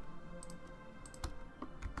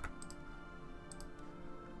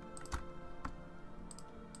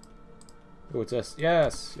 Oh, it's us.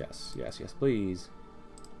 Yes, yes, yes, yes, please.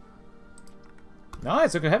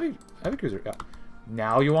 Nice, look at heavy cruiser. Yeah.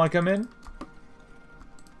 Now you want to come in?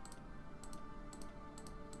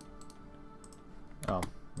 Oh,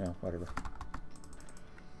 no, whatever.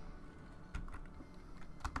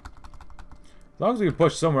 As long as we can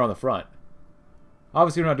push somewhere on the front.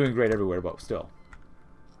 Obviously, we're not doing great everywhere, but still.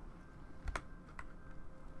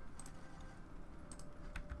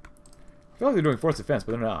 I feel like they're doing force defense,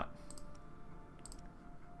 but they're not.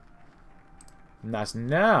 Nice.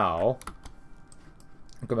 Now,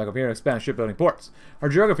 I'll come back up here and expand shipbuilding ports. Our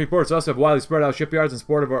geography ports also have widely spread out shipyards in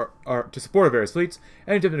support of to support our various fleets.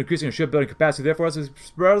 Any attempt at increasing our shipbuilding capacity, therefore, has to be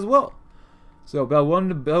spread out as well. So, build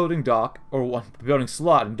one building dock, or one building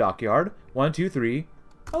slot in dockyard. 1, 2, 3.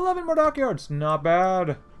 11 more dockyards. Not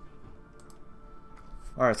bad.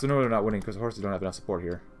 Alright, so no, they're not winning because horses don't have enough support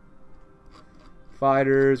here.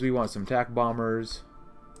 Fighters, we want some attack bombers.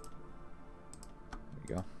 There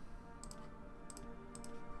you go.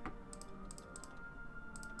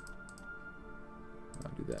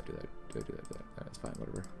 I'll do that, do that. That's fine,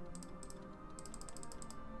 whatever.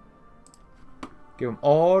 Give them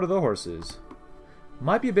all to the horses.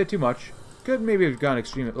 Might be a bit too much. Could maybe have gone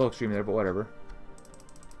extreme, a little extreme there, but whatever.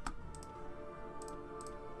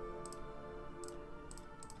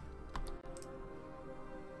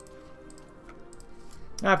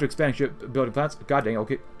 After expanding ship building plants, god dang,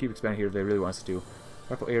 okay, keep expanding here if they really want us to.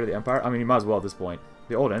 Rightful heir to the Empire? I mean, you might as well at this point.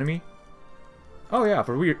 The old enemy? Oh yeah,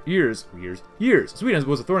 for years, Sweden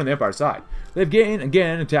was a thorn in the Empire's side. They've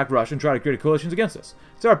again attacked Russia and tried to create coalitions against us.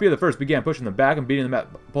 Tsar Peter I began pushing them back and beating them at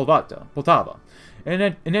Poltava. And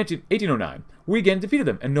in 1809, we again defeated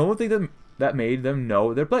them, and no one think that made them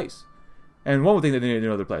know their place. And one would think that they needed to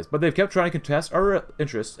know their place, but they've kept trying to contest our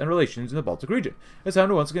interests and relations in the Baltic region. It's time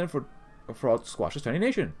to once again for all to squash this tiny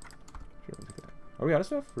nation. Sure, we'll take that. Are we out of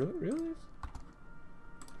stuff? Really? Really?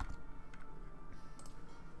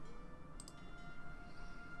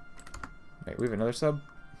 Wait, we have another sub?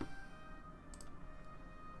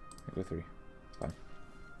 Go 3. It's fine.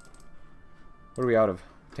 What are we out of?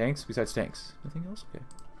 Tanks? Besides tanks. Anything else? Okay.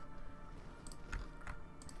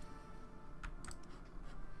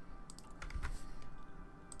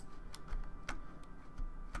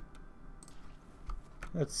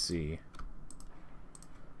 Let's see.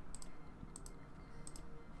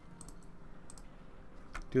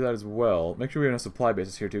 Do that as well. Make sure we have enough supply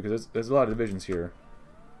bases here too, because there's a lot of divisions here.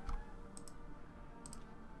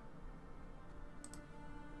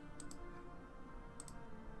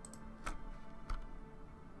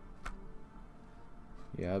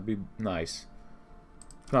 Yeah, that'd be nice.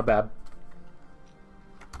 Not bad.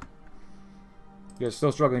 You guys are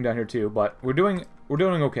still struggling down here too, but we're doing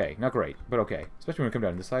okay. Not great, but okay. Especially when we come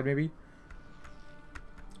down this side, maybe.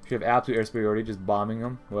 Should have absolute air superiority, just bombing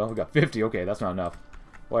them. Well, we got 50. Okay, that's not enough.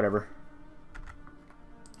 Whatever.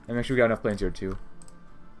 And make sure we got enough planes here too.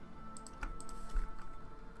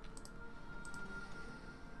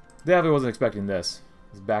 Definitely wasn't expecting this.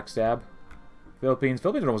 This backstab. Philippines are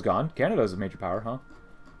almost gone. Canada's a major power, huh?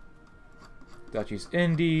 Dutch East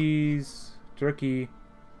Indies. Turkey.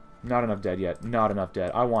 Not enough dead yet. Not enough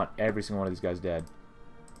dead. I want every single one of these guys dead.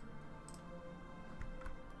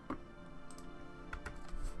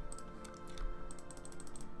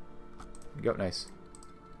 Go, nice.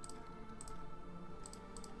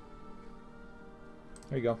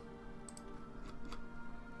 There you go.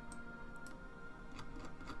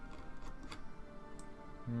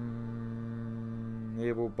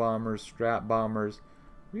 Naval bombers, strat bombers.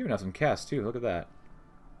 We even have some casts too. Look at that.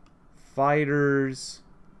 Fighters.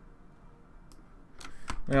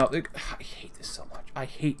 Now, I hate this so much. I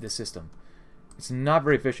hate this system. It's not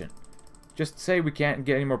very efficient. Just say we can't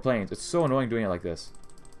get any more planes. It's so annoying doing it like this.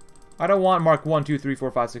 I don't want Mark 1, 2, 3,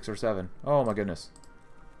 4, 5, 6, or 7. Oh my goodness.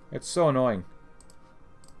 It's so annoying.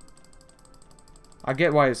 I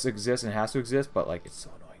get why it exists and has to exist, but like it's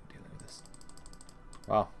so annoying dealing with this.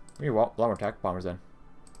 Wow. We need a lot more attack bombers then.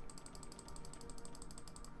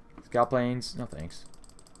 Scout planes, no thanks.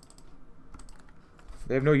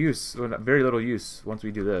 They have no use, very little use once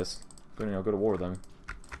we do this. Go to war with them.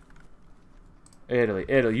 Italy,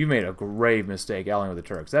 you made a grave mistake allying with the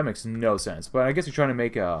Turks. That makes no sense. But I guess you're trying to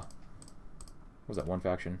make a... What was that one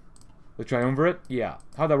faction? The Triumvirate? Yeah.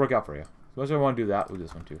 How'd that work out for you? So I want to do that with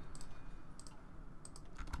this one too.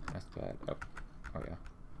 That's bad. Oh yeah.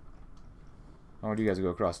 I want you guys to go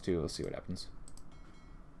across too. Let's see what happens.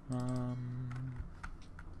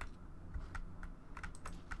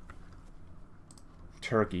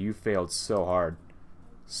 Turkey, you failed so hard.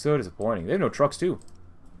 So disappointing. They have no trucks too.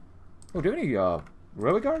 Oh, do you have any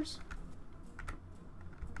railway cars?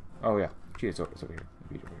 Oh yeah. Gee, it's over here.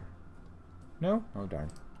 It's over here. No? Oh darn.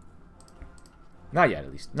 Not yet,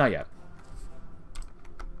 at least. Not yet.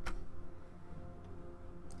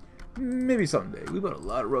 Maybe someday. We put a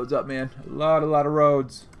lot of roads up, man. A lot of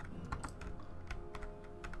roads.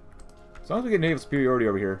 As long as we get naval superiority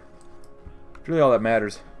over here, it's really all that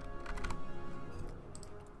matters.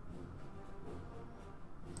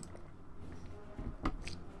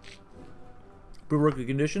 Improve working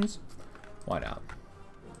conditions? Why not?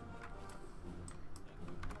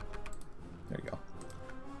 There you go.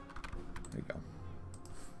 There you go.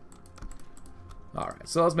 Alright,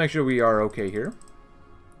 so let's make sure we are okay here.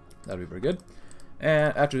 That'll be very good.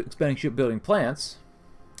 And after expanding shipbuilding plants,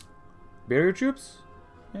 barrier troops?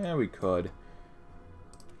 Yeah, we could.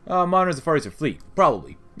 Modernize the Far Eastern fleet.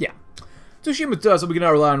 Probably. Yeah. Tsushima's done, so we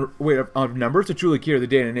cannot rely on weight of numbers to truly carry the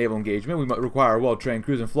day in a naval engagement. We must require well-trained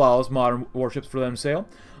crews and flawless modern warships for them to sail.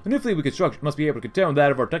 A new fleet we construct must be able to contend with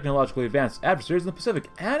that of our technologically advanced adversaries in the Pacific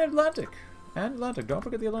and Atlantic. And Atlantic. Don't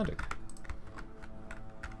forget the Atlantic.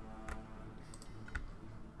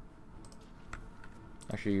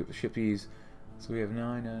 Actually, ship these. So we have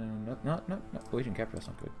 9. Not. Legion capture. That's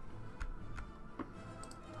not good.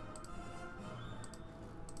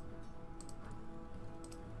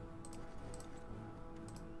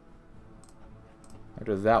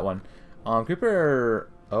 After that one, prepare.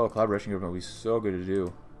 Oh, collaboration group would be so good to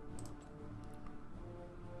do.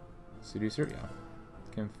 Seducer, yeah.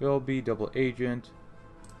 Can Phil be double agent?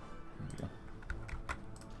 There we go.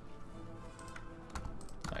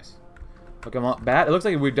 Nice. Look, I'm not bad. It looks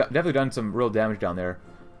like we've definitely done some real damage down there.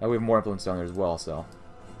 We have more influence down there as well, so.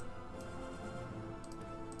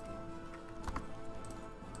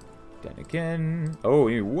 Then again. Oh,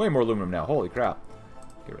 we need way more aluminum now. Holy crap.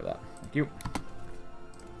 Get rid of that. Thank you.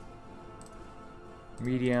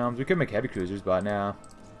 Mediums. We could make heavy cruisers, but nah.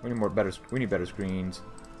 We need better screens.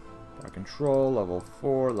 Our control, level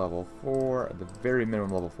 4, level 4. At the very minimum,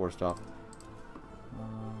 level 4 stuff.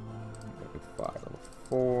 Level 5, level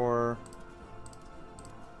 4.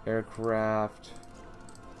 Aircraft.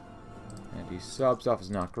 Anti-sub stuff is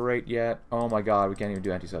not great yet. Oh my god, we can't even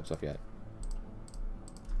do anti-sub stuff yet.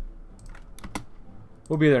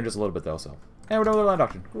 We'll be there in just a little bit though, so. And we're done with our land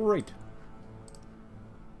doctrine. Great.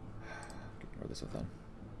 Ignore this stuff then.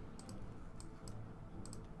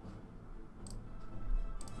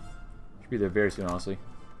 Should be there very soon, honestly.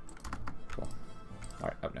 Cool.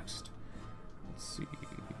 Alright, up next. Let's see.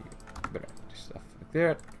 Better stuff like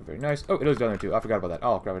that. Very nice. Oh, it was down there too. I forgot about that.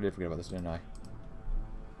 Oh crap, I did forget about this, didn't I?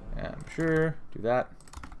 I'm sure. Do that.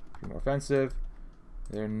 Be more offensive.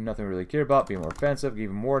 There's nothing we really care about. Be more offensive. Give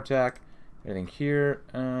even more attack. Anything here?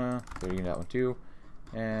 There you can that one too.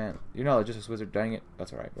 And you're not just a wizard. Dang it.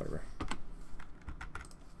 That's alright. Whatever.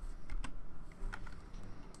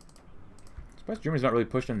 Surprised Germany's not really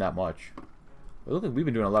pushed in that much. But it looks like we've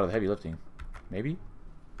been doing a lot of the heavy lifting. Maybe?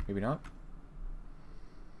 Maybe not.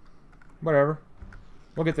 Whatever.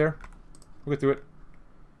 We'll get there. We'll get through it.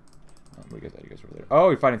 Where you guys at? You guys are over there. Oh,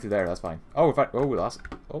 we're fighting through there. That's fine. Oh, we're fighting. Oh, we lost.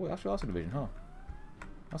 Oh, we actually lost a division, huh?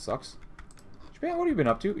 That sucks. Japan, what have you been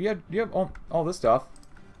up to? You have all this stuff.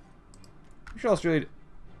 I'm sure Australia.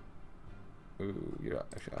 Ooh, you're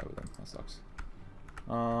actually out with them. That sucks.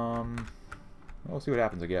 We'll see what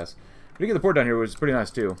happens, I guess. We get the port down here, which is pretty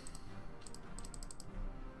nice too.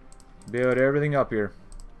 Build everything up here.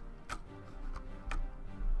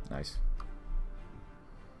 Nice.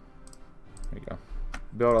 There you go.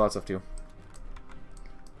 Build all that stuff too.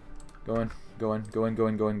 Go in, go in, go in, go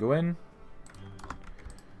in, go in, go in.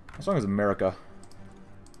 As long as America.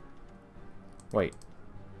 Wait.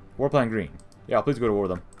 War plan green. Yeah, please go to war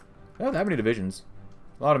with them. They don't have that many divisions.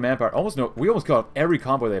 A lot of manpower. Almost no. We almost got every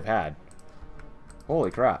convoy they've had.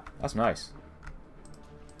 Holy crap. That's nice.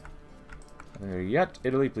 Nothing there yet.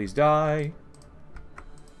 Italy, please die.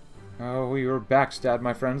 Oh, we were backstabbed,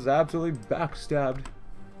 my friends. Absolutely backstabbed.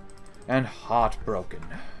 And heartbroken.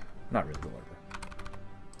 Not really, but whatever.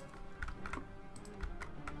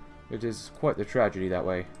 It is quite the tragedy that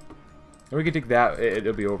way. And we can take that,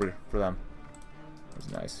 it'll be over for them. That's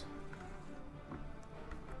nice.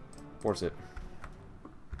 Force it.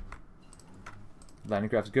 Landing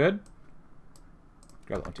craft's good.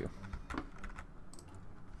 Grab that one too.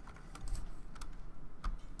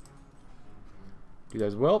 Do that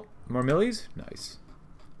as well. More millies? Nice.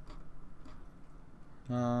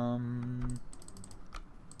 There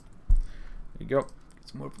you go. Get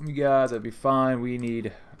some more from you guys. That'd be fine. We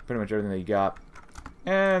need pretty much everything that you got.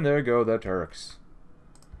 And there go the Turks.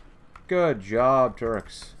 Good job,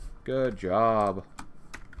 Turks. Good job.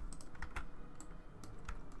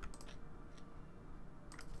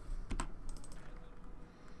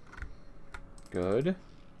 Good.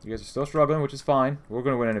 You guys are still struggling, which is fine. We're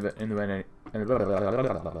going to win in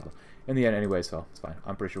the end anyway, so it's fine.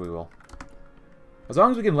 I'm pretty sure we will. As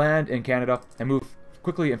long as we can land in Canada and move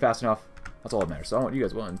quickly and fast enough, that's all that matters. So I want you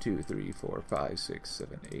guys 1, 2, 3, 4, 5, 6,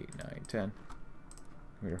 7, 8, 9, 10.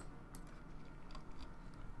 Come here.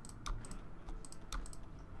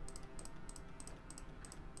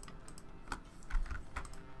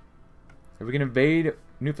 If we can invade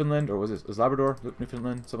Newfoundland, or was it Labrador,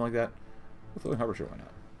 Newfoundland, something like that? Floating harbor, sure, why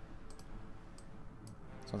not?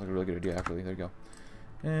 Sounds like a really good idea, actually. There you go.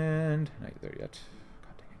 And not there yet.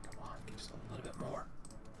 God dang it! Come on, get just a little bit more.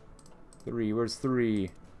 3. Where's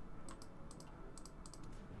 3?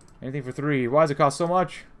 Anything for 3? Why does it cost so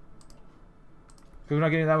much? Because we're not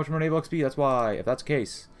getting that much more naval XP. That's why. If that's the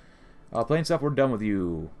case, Plain stuff, we're done with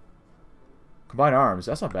you. Combined arms,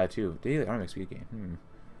 that's not bad too. Daily arm XP gain.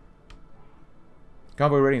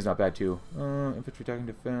 Convoy rating is not bad too. Infantry attacking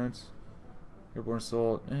defense. Airborne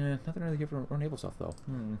assault. Nothing really here for our naval stuff though.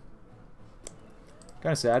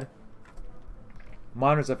 Kind of sad.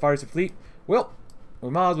 Miners that fires the fleet. Well, we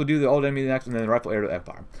might as well do the old enemy next and then the rifle heir to the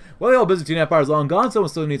Empire. Well, the old Byzantine Empire is long gone. Someone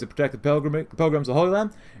still needs to protect the pilgrims of Holy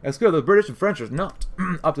Land. It's clear that the British and French are not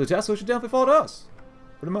up to the task, so it should definitely fall to us.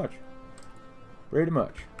 Pretty much. Pretty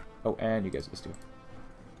much. Oh, and you guys, let's do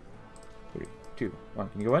 3, 2, 1.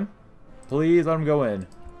 Can you go in? Please let them go in.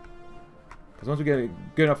 Because once we get a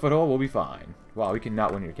good enough foothold, we'll be fine. Wow, we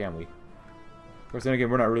cannot win here, can we? Of course, then again,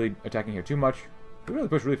 we're not really attacking here too much. We really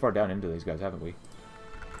pushed really far down into these guys, haven't we? If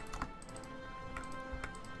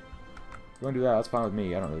you want to do that, that's fine with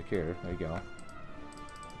me. I don't really care. There you go.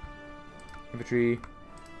 Infantry.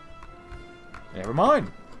 Never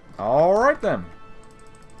mind. Alright then.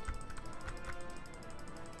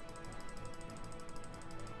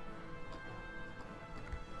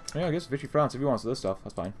 Yeah, I guess Vichy France if he wants this stuff.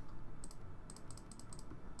 That's fine.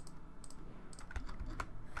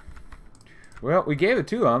 Well, we gave it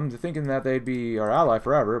to them, thinking that they'd be our ally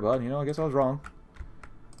forever, but, you know, I guess I was wrong.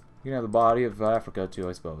 You can have the body of Africa, too,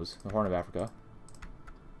 I suppose. The Horn of Africa.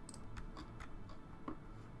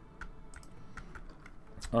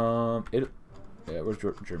 Yeah, where's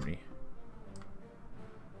Germany?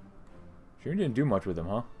 Germany didn't do much with them,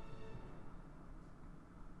 huh?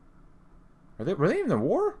 Were they even in the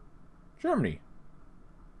war? Germany.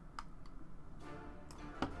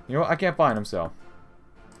 You know what? I can't find them, so.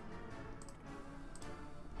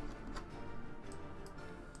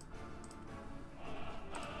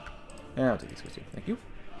 Yeah, I'll take these guys too. Thank you.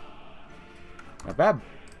 Not bad.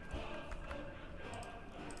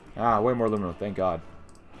 Ah, way more aluminum. Thank God.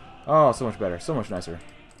 Oh, so much better. So much nicer.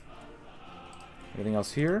 Anything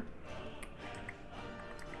else here?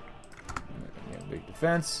 Yeah, big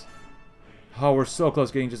defense. Oh, we're so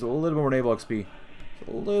close getting just a little bit more naval XP.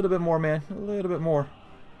 Just a little bit more, man. A little bit more.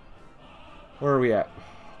 Where are we at? Oh,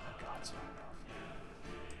 God, it's not enough.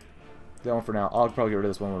 That one for now. I'll probably get rid of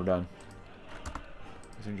this one when we're done.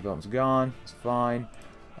 This development's gone. It's fine.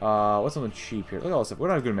 What's something cheap here? Look at all this stuff. We're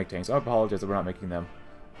not going to make tanks. I apologize that we're not making them.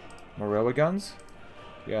 More railway guns?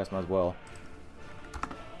 Yes, might as well.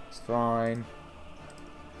 It's fine.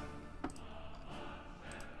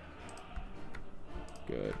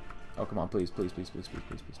 Good. Oh, come on, please, please, please, please, please,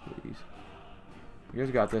 please, please, please. You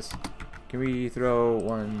guys got this. Can we throw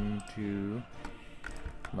 1, 2,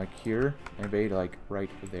 like here? Anybody, like, right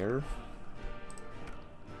there?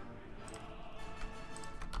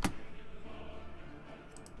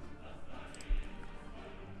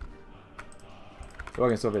 Oh, I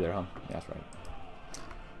can still over there, huh? Yeah, that's right.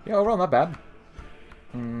 Yeah, overall, not bad.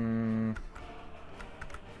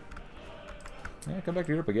 Yeah, come back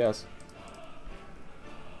to Europe, I guess.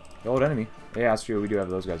 The old enemy. Yeah, that's true. We do have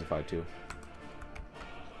those guys to fight, too.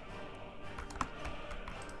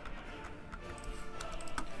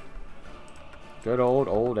 Good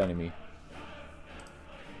old enemy.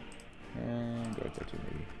 And go right there, too,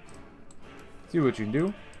 maybe. See what you can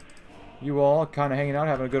do. You all kind of hanging out,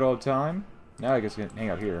 having a good old time. Now I guess we can hang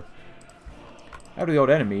out here. After the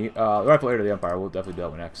old enemy, the rightful heir to the Empire, we'll definitely do that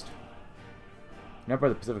one next. Empire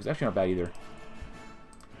of the Pacific's actually not bad either.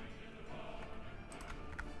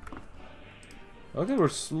 Looks like we're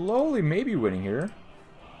slowly maybe winning here.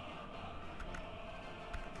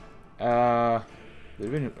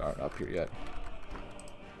 They've been up here yet.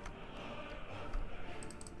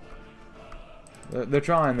 They're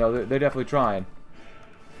trying though. They're definitely trying.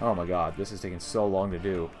 Oh my God, this is taking so long to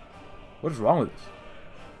do. What is wrong with this?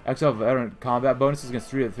 Exile veteran combat bonuses against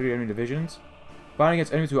 3 of the 3 enemy divisions. Fighting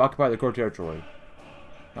against enemies who occupy the core territory.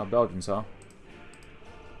 Not Belgians, huh?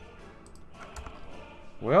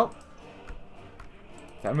 Well,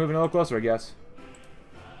 time moving a little closer, I guess.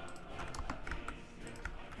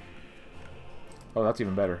 Oh, that's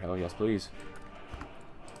even better. Oh, yes, please.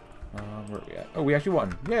 Where are we at? Oh, we actually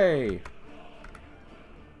won. Yay!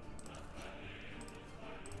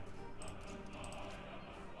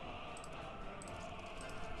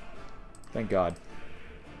 Thank God.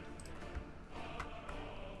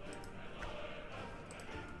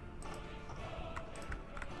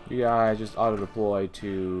 You guys just auto-deploy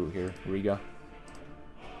to here, Riga.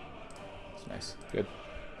 That's nice. Good.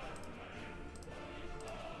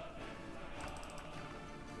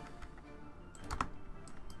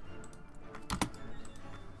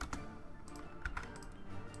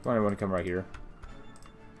 Come on, everyone, come right here.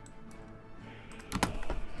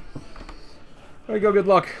 There you go. Good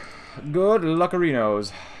luck. Good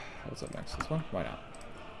luckarinos. What's up next? This one? Why not?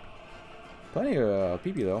 Plenty of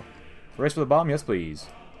PP though. Race for the bomb? Yes, please.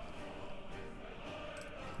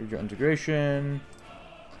 Regional integration.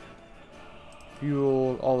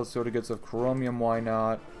 Fuel, all this sort of good stuff. Chromium, why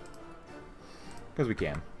not? Because we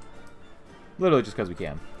can. Literally just because we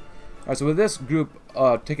can. Alright, so with this group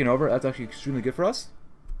taking over, that's actually extremely good for us.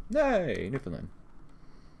 Yay! Newfoundland.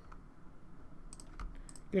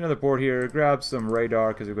 Get another port here. Grab some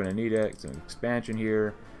radar because we're going to need it. Some expansion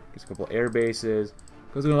here. Get a couple air bases.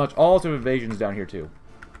 Because we're going to launch all sorts of invasions down here too.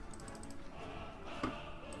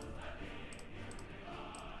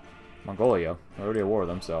 Mongolia. We're already at war with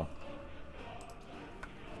them, so.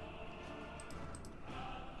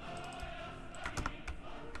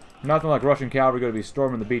 Nothing like Russian cavalry going to be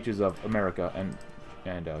storming the beaches of America and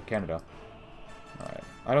Canada. Alright.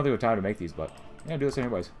 I don't think we have time to make these, but yeah, do this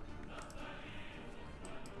anyways.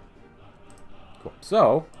 Cool.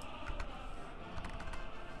 So,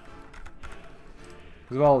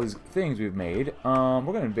 because of all these things we've made, we're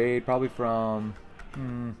going to invade probably from...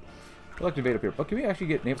 I'd like to invade up here. But can we actually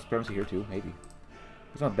get naval supremacy here too? Maybe.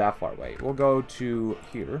 It's not that far away. We'll go to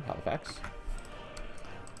here, Halifax.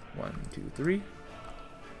 1, 2, 3.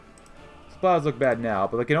 Supplies look bad now,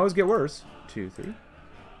 but they can always get worse. 2, 3.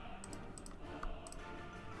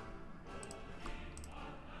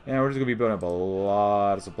 And we're just going to be building up a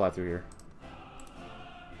lot of supply through here.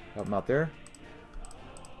 Help them out there.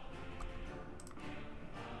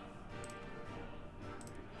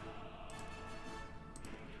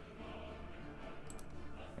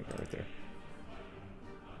 Right there.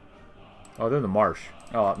 Oh, they're in the marsh.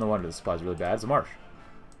 Oh, no wonder the supply's really bad. It's a marsh.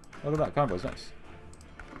 Look at that. Convoy's nice.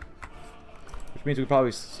 Which means we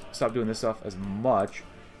probably stop doing this stuff as much.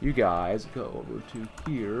 You guys go over to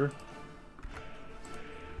here.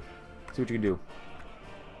 See what you can do.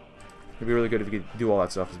 It'd be really good if you could do all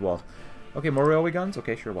that stuff as well. Okay, more railway guns?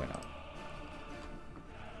 Okay, sure, why not?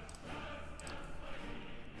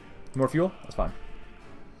 More fuel? That's fine.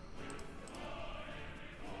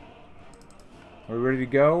 Are we ready to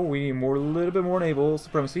go? We need more, a little bit more naval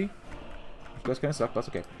supremacy. Which does kind of suck, but that's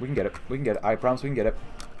okay. We can get it. We can get it. I promise we can get it.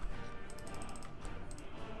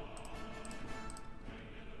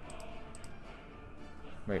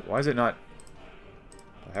 Wait, why is it not...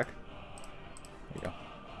 What the heck? There you go.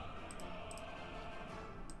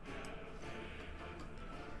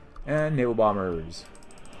 And naval bombers.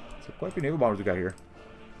 So quite a few naval bombers we got here.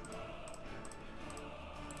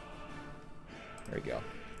 There we go.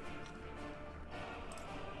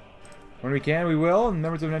 When we can, we will. And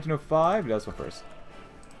members of 1905. That's one first.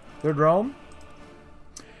 Third Rome.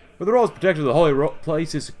 But the role is protected, the holy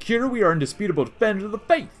place is secure. We are indisputable defenders of the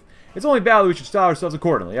faith. It's only badly we should style ourselves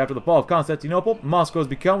accordingly. After the fall of Constantinople, Moscow has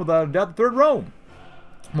become, without a doubt, the third Rome.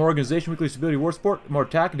 More organization, weekly stability, war support, more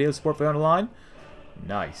attack, and daily support for the underline.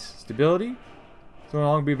 Nice. Stability. So no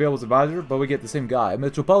longer be available as advisor, but we get the same guy.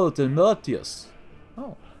 Metropolitan Militius.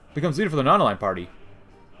 Oh. Becomes leader for the non-aligned party.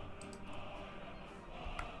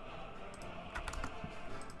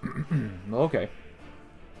 Well, okay.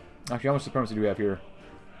 Actually, how much supremacy do we have here?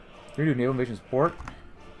 Can we do naval invasion support?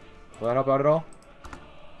 Will that help out at all?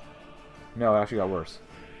 No, it actually got worse.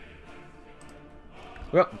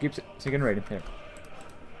 Well, keeps getting rated. Here.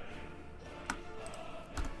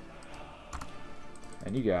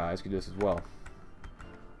 And you guys can do this as well.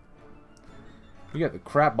 You got the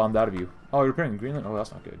crap bombed out of you. Oh, you're repairing Greenland? Oh,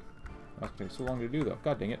 that's not good. That's going to take so long to do, though.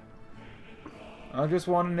 God dang it. I just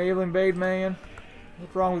want to naval invade, man.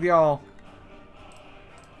 What's wrong with y'all?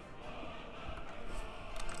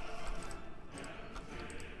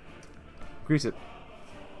 Grease it.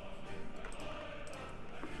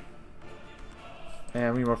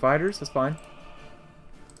 And we need more fighters. That's fine.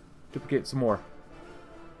 Duplicate some more.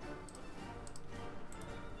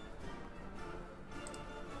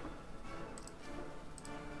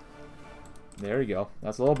 There you go.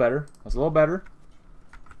 That's a little better. That's a little better.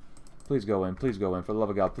 Please go in. Please go in. For the love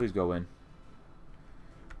of God, please go in.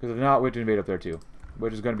 Because if not, we have to invade up there too.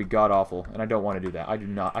 Which is going to be god-awful. And I don't want to do that. I do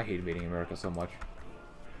not. I hate invading America so much.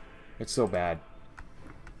 It's so bad.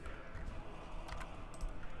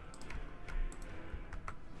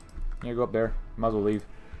 Yeah, go up there. Might as well leave.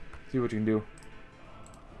 See what you can do.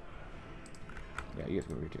 Yeah, you guys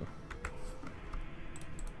go over here too.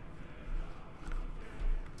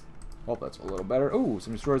 Oh, that's a little better. Ooh,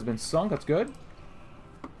 some destroyers have been sunk. That's good.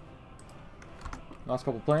 Lost a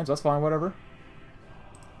couple planes. That's fine. Whatever.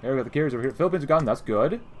 There we got the carriers over here. Philippines are gone. That's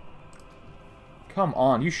good. Come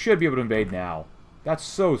on. You should be able to invade now. That's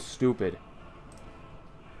so stupid.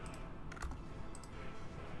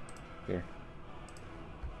 Here.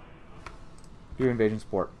 Do invasion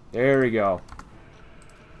support. There we go.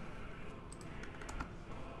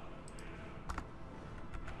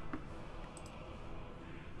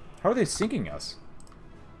 How How are they sinking us?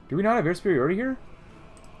 Do we not have air superiority here?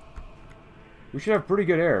 We should have pretty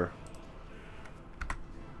good air.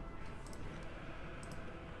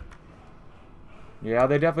 Yeah,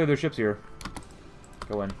 they definitely have their ships here.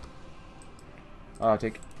 Go in.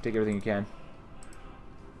 Take everything you can.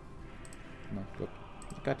 Come on, go.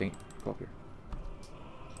 God dang it. Go up here.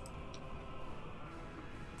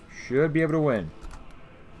 Should be able to win.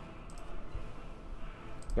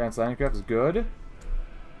 Advanced landing craft is good.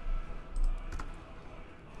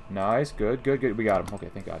 Nice, good, good, good. We got him. Okay,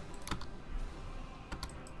 thank God.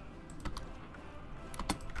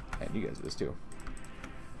 And you guys do this too.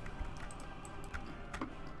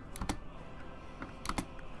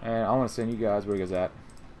 And I want to send you guys. Where are you guys at?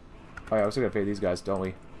 Oh yeah, we're still gotta pay these guys, don't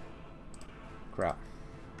we? Crap.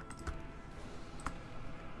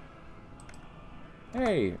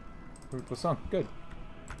 Hey, we're sunk. Good.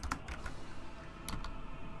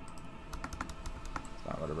 It's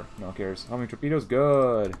not whatever. No one cares. How many torpedoes?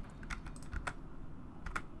 Good.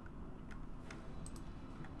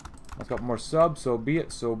 Let's got more subs. So be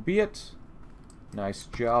it. So be it. Nice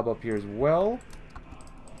job up here as well.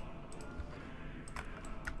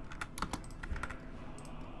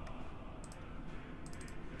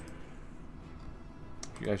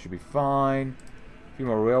 You guys should be fine. A few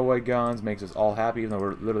more railway guns makes us all happy, even though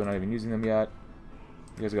we're literally not even using them yet.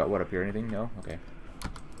 You guys got what up here? Anything? No? Okay.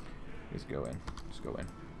 Just go in. Just go in.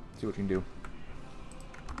 See what you can do.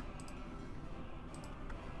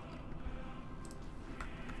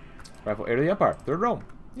 Rifle Heir to the Empire. Third Rome.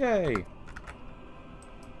 Yay!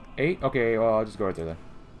 8? Okay, well, I'll just go right there then.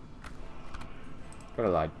 But I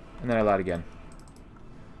lied. And then I lied again.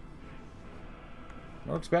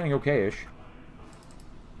 We're expanding okay-ish.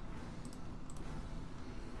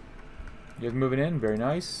 You guys moving in? Very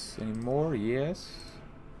nice. Any more? Yes.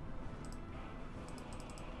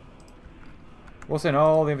 We'll send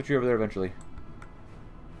all the infantry over there eventually.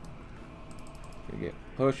 Gonna get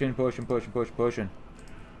pushing, pushing, pushing, pushing, pushing.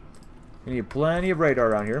 We need plenty of radar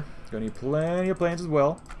around here. Gonna need plenty of planes as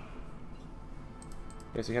well.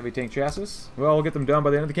 Okay, so heavy tank chassis. Well, we'll get them done by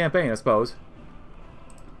the end of the campaign, I suppose.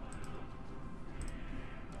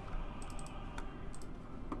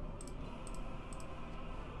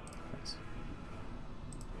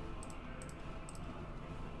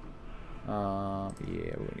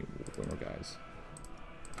 Yeah, we're gonna need one more guys.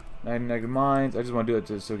 9 negative mines. I just want to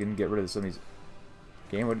do it so we can get rid of some of these.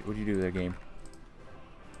 Game, what do you do there, game?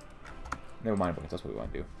 Never mind points. That's what we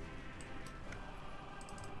want to do.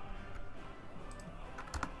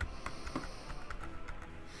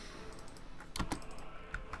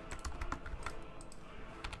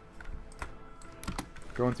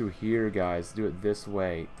 Going through here, guys. Do it this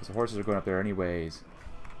way, because the horses are going up there anyways.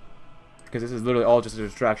 Because this is literally all just a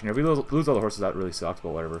distraction. If we lose all the horses, that really sucks,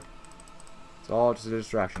 but whatever. It's all just a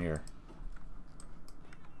distraction here.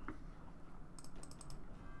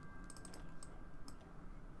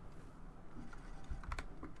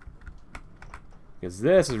 Because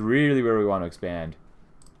this is really where we want to expand.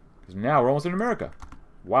 Because now we're almost in America.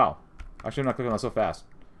 Wow. Actually, I'm not clicking on that so fast.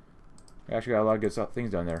 We actually got a lot of good stuff,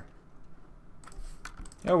 things done there.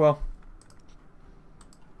 Oh well.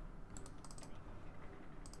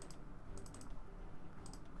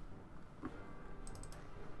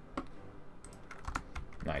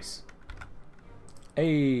 Nice.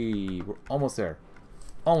 Hey, we're almost there.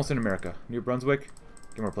 Almost in America. New Brunswick.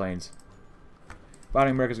 Get more planes.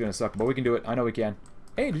 Fighting America's gonna suck, but we can do it. I know we can.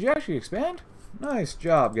 Hey, did you actually expand? Nice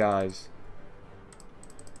job, guys.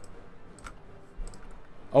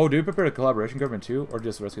 Oh, did we prepare a collaboration government too? Or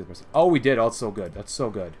just rescue the person? Oh, we did. Oh, it's so good. That's so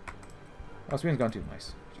good. Oh, Sweden's gone too.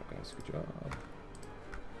 Nice. Good job, guys. Good job.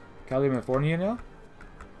 California now?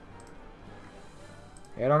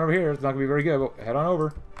 Head on over here. It's not going to be very good, but head on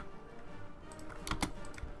over.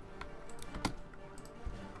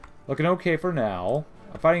 Looking okay for now.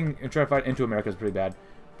 Trying to fight into America is pretty bad.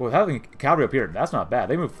 But with having cavalry up here, that's not bad.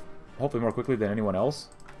 They move hopefully more quickly than anyone else.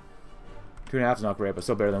 2.5 is not great, but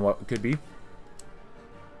still better than what it could be.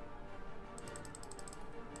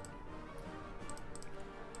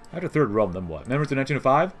 After Third Rome, then what? Memories of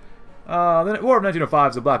 1905? The War of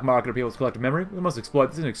 1905 is a black market of people's collective memory. We must exploit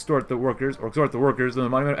this and extort the workers in a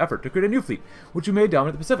monumental effort to create a new fleet, which we may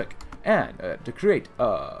dominate the Pacific, and to create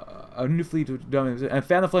a new fleet to dominate and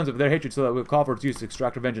fan the flames of their hatred so that we'll call for its use to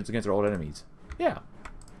extract our vengeance against our old enemies. Yeah.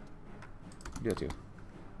 Do that too.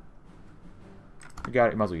 You got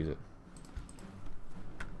it. You might as well use it.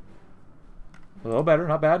 A little better.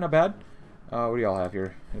 Not bad. Not bad. What do y'all have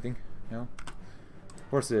here? Anything? No?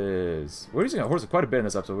 Horses. We're using horses quite a bit in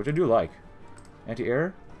this episode, which I do like.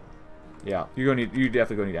 Anti-air? Yeah, you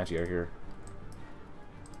definitely gonna need anti-air here.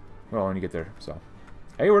 Well, when you get there, so.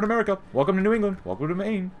 Hey, we're in America. Welcome to New England. Welcome to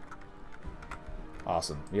Maine.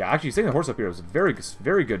 Awesome. Yeah, actually, setting the horse up here was a very,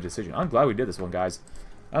 very good decision. I'm glad we did this one, guys.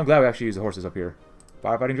 I'm glad we actually used the horses up here.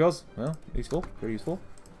 Firefighting drills? Well, useful. Very useful.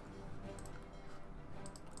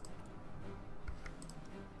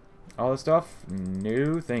 All this stuff?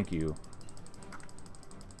 No, thank you.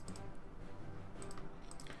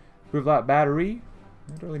 Improve that battery.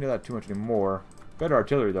 I don't really know that too much anymore. Better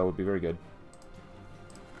artillery, though, would be very good.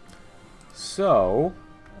 So...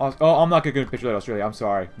 oh, I'm not going to capitulate Australia. I'm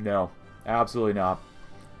sorry. No. Absolutely not.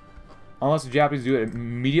 Unless the Japanese do it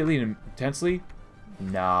immediately and intensely.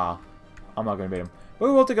 Nah. I'm not going to invade them. But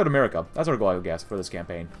we will take out America. That's our goal, I guess, for this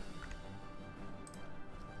campaign.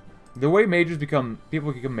 The way majors become...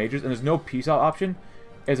 people become majors, and there's no peace out option,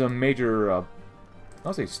 is a major... I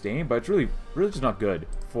don't say stain, but it's really just not good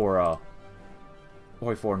for...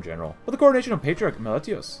 Hoi 4 in general. But the coronation of Patriarch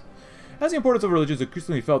Meletius. As the importance of religion is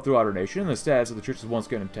increasingly felt throughout our nation, and the status of the church is once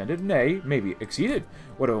again intended, nay, maybe exceeded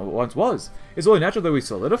what it once was, it's only natural that we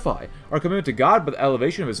solidify our commitment to God by the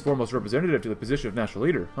elevation of his foremost representative to the position of national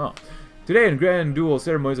leader. Today, in grand dual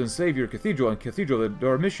ceremonies in Savior Cathedral and Cathedral of the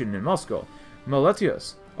Dormition in Moscow,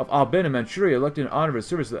 Meletius of Albin in Manchuria, elected in honor of his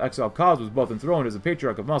service to the exiled cause, was both enthroned as the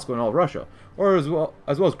Patriarch of Moscow and all Russia, or as well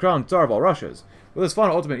as Crown Tsar of all Russias. With this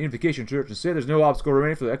final ultimate unification, church and state, there's no obstacle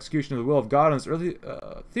remaining for the execution of the will of God in this early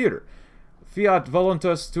theater. Fiat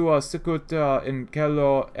voluntas tua sicut in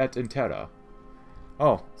cello et in terra.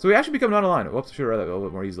 Oh, so we actually become non-aligned. Whoops, I should have read that a little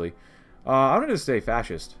bit more easily. I'm going to say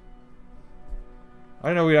fascist. I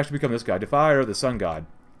didn't know we'd actually become this guy. Defier, the sun god.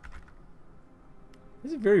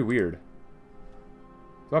 This is very weird.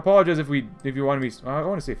 So I apologize if you want to be... I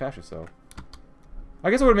want to say fascist, though.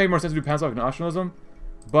 I guess it would have made more sense to do Pan-Slavic nationalism.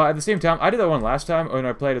 But at the same time, I did that one last time when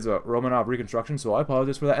I played as a Romanov Reconstruction, so I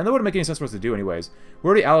apologize for that. And that wouldn't make any sense for us to do anyways. We're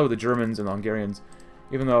already allied with the Germans and the Hungarians.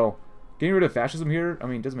 Even though getting rid of fascism here, I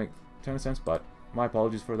mean, it doesn't make a ton of sense, but my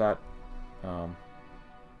apologies for that. I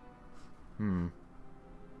mean,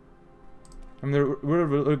 there would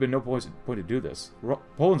have really been no point to do this.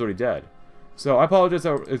 Poland's already dead. So I apologize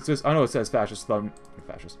that it's just... I know it says fascist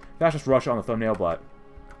Russia on the thumbnail, but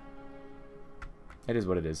it is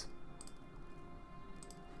what it is.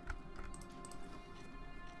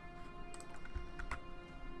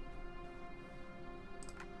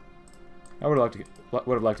 I would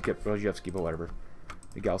have liked to get Rozhevsky, but whatever.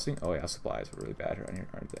 The Gelsing? Oh yeah, supplies are really bad around here,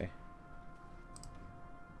 aren't they?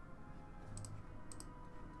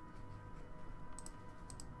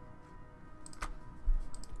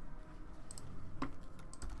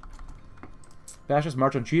 Fascists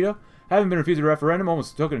march on Cheetah. Having been refused a referendum,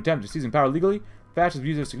 almost took an attempt to seize power legally. Fascists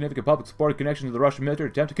use their significant public support and connection to the Russian military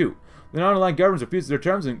to attempt a coup. The non-aligned governments refuses their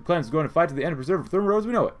terms and claims to go to fight to the end to preserve thermal roads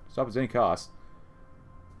we know it. Stop at any cost.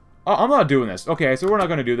 I'm not doing this. Okay, so we're not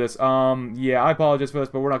going to do this. Yeah, I apologize for this,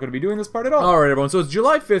 but we're not going to be doing this part at all. Alright, everyone, so it's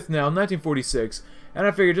July 5th now, 1946, and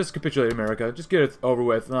I figured just capitulate America. Just get it over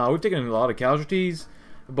with. We've taken a lot of casualties,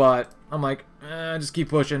 but I'm like, just keep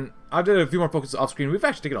pushing. I did a few more focuses off screen. We've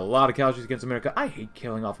actually taken a lot of casualties against America. I hate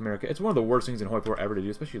killing off America. It's one of the worst things in Hoi 4 ever to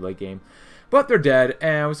do, especially late game. But they're dead,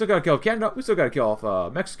 and we still got to kill Canada. We still got to kill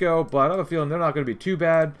off Mexico, but I have a feeling they're not going to be too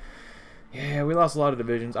bad. Yeah, we lost a lot of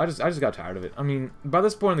divisions. I just got tired of it. I mean, by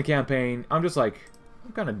this point in the campaign, I'm just like,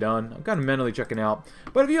 I'm kind of done. I'm kind of mentally checking out.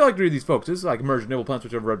 But if you like to read these folks, this is like Emergent Naval Plans,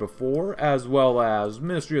 which I've read before, as well as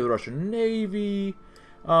Ministry of the Russian Navy,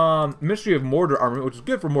 Ministry of Mortar Armament, which is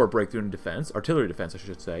good for more breakthrough in defense, artillery defense, I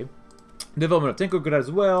should say. Development of Tinko good as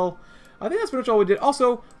well. I think that's pretty much all we did.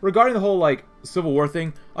 Also, regarding the whole like Civil War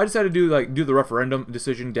thing, I decided to do the referendum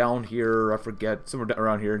decision down here. I forget, somewhere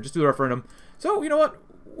around here, and just do the referendum. So you know what?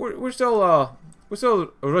 We're still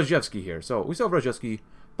Rozhevsky here. So we still have Rozhevsky.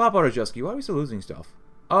 Papa Rozhevsky. Why are we still losing stuff?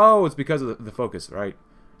 Oh, it's because of the focus, right?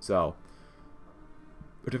 So,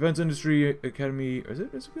 Defense Industry Academy. Is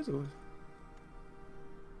it? It's because of...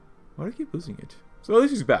 Why do I keep losing it? So at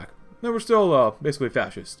least he's back. No, we're still basically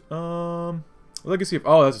fascist. Legacy of...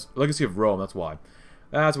 Oh, that's Legacy of Rome. That's why.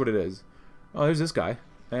 That's what it is. Oh, there's this guy.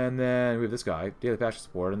 And then we have this guy. Daily fascist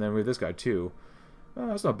support. And then we have this guy, too. Oh,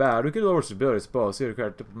 that's not bad. We could lower stability, I suppose. See,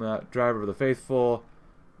 diplomat, driver of the faithful.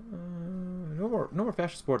 No more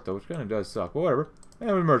fascist support, though, which kind of does suck. But whatever.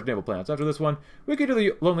 And we merged naval plans. After this one, we could do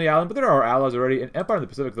the Lonely Island, but there are our allies already. And Empire in the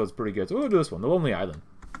Pacific, though, is pretty good. So we'll do this one, the Lonely Island.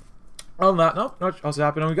 Other than that, no, not else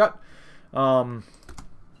happened. And we got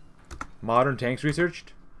modern tanks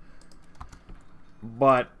researched.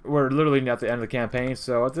 But we're literally at the end of the campaign,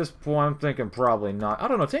 so at this point I'm thinking probably not. I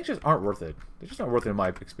don't know, tanks just aren't worth it. They're just not worth it in my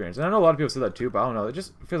experience. And I know a lot of people said that too, but I don't know. It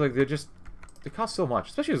just feels like they cost so much.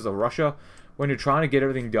 Especially as a Russia, when you're trying to get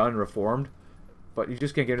everything done and reformed. but you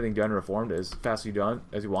just can't get anything done reformed as fast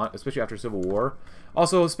as you want, especially after Civil War.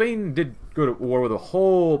 Also, Spain did go to war with a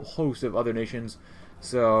whole host of other nations,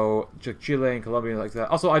 so Chile and Colombia and like that.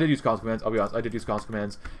 Also, I did use cons commands. I'll be honest, I did use cons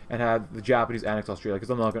commands and had the Japanese annex Australia because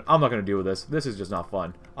I'm not gonna deal with this. This is just not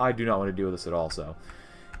fun. I do not want to deal with this at all. So,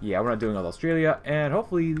 yeah, we're not doing all Australia, and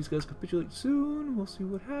hopefully these guys capitulate soon. We'll see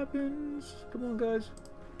what happens. Come on, guys,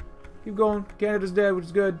 keep going. Canada's dead, which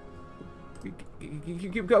is good.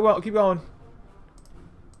 Keep going.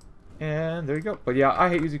 And there you go. But yeah, I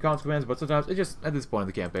hate using cons commands, but sometimes it just, at this point in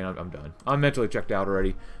the campaign, I'm done. I'm mentally checked out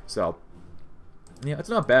already. So, yeah, it's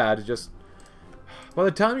not bad. It's just, by the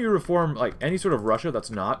time you reform, like, any sort of Russia that's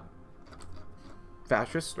not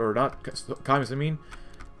fascist, or not communist, I mean,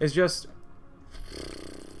 it's just,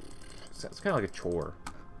 it's kind of like a chore.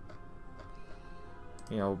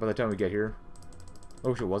 You know, by the time we get here. I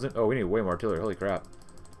wish it wasn't. Oh, we need way more artillery. Holy crap.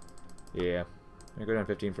 Yeah. I'm gonna go down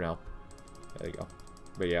 15 for now. There you go.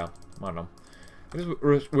 But yeah, I don't know. I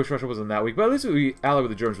just wish Russia wasn't that weak. But at least we allied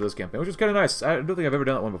with the Germans for this campaign, which is kind of nice. I don't think I've ever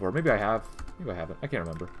done that one before. Maybe I have. Maybe I haven't. I can't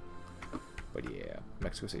remember. But yeah,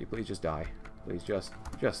 Mexico City, please just die. Please just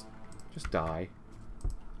die.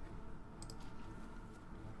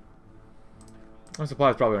 My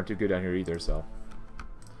supplies probably aren't too good down here either, so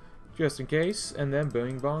just in case. And then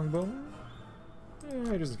boing, bong, boom.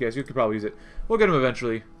 Yeah, just in case. You could probably use it. We'll get them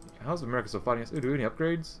eventually. How's America still fighting us? Ooh, do we have any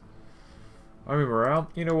upgrades? Army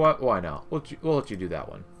morale? You know what? Why not? We'll let you do that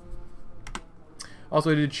one.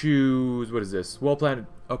 Also, I did choose, what is this? Well-planned,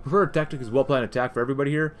 a preferred tactic is well-planned attack for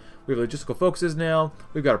everybody here. We have logistical focuses now.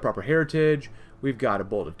 We've got a proper heritage. We've got a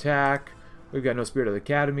bold attack. We've got no spirit of the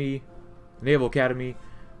academy. Naval academy.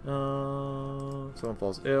 Someone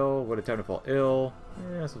falls ill. What a time to fall ill.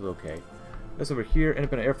 Yeah, this is okay. This over here,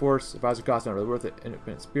 independent air force. Advisor cost not really worth it.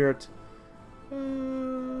 Independent spirit.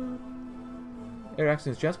 Air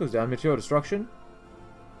accidents chance goes down. Material destruction.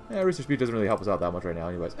 Yeah, research speed doesn't really help us out that much right now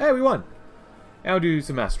anyways. Hey, we won! And we'll do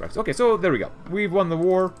some mass strikes. Okay, so there we go. We've won the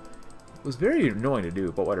war. It was very annoying to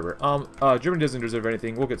do, but whatever. Germany doesn't deserve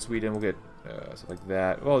anything. We'll get Sweden. We'll get stuff like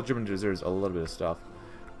that. Well, Germany deserves a little bit of stuff.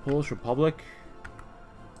 Polish Republic.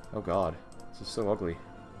 Oh god. This is so ugly.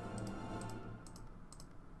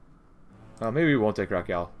 Maybe we won't take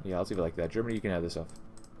Krakow. Yeah, let's leave it like that. Germany, you can have this stuff.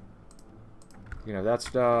 You can have that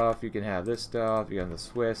stuff. You can have this stuff. You can have the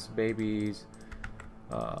Swiss babies.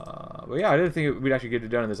 But yeah, I didn't think we'd actually get it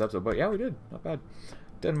done in this episode. But yeah, we did. Not bad.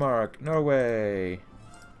 Denmark. Norway.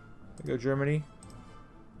 There you go, Germany.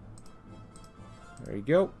 There you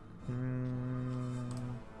go.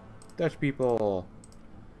 Dutch people.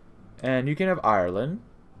 And you can have Ireland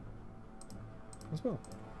as well.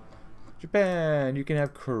 Japan. You can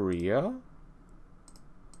have Korea.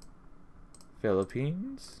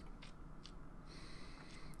 Philippines.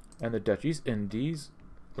 And the Dutch East Indies.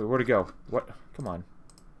 Wait, where'd it go? What? Come on.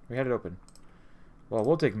 We had it open. Well,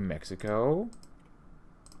 we'll take Mexico.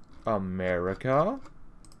 America.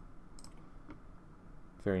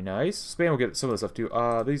 Very nice. Spain will get some of the stuff too.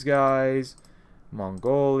 These guys.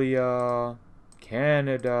 Mongolia.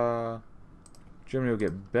 Canada. Germany will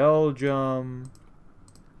get Belgium.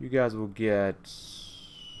 You guys will get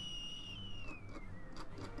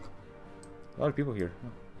a lot of people here. Oh.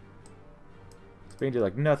 Spain did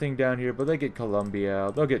like nothing down here, but they get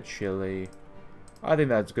Colombia. They'll get Chile. I think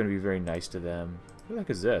that's going to be very nice to them. What the heck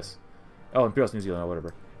is this? Oh, Imperial New Zealand or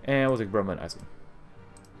whatever. And we'll take Burma and Iceland.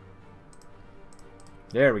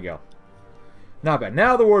 There we go. Not bad.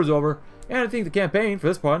 Now the war is over, and I think the campaign for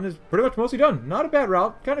this one is pretty much mostly done. Not a bad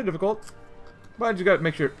route. Kind of difficult. But I just got to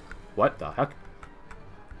make sure... What the heck?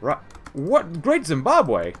 Right. What? Great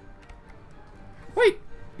Zimbabwe? Wait.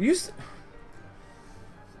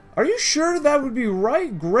 Are you sure that would be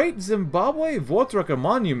right? Great Zimbabwe? Votraka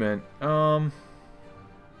Monument.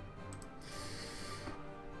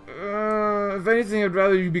 If anything, I'd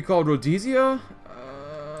rather you be called Rhodesia.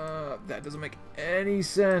 That doesn't make any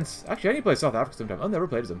sense. Actually, I need to play South Africa sometime. I've never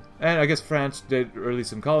played as them. And I guess France did release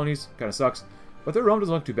some colonies. Kind of sucks. But their Rome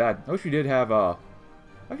doesn't look too bad. I wish we did have,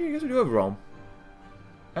 actually, I guess we do have Rome.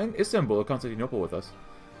 And Istanbul, Constantinople with us.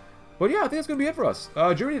 But yeah, I think that's going to be it for us.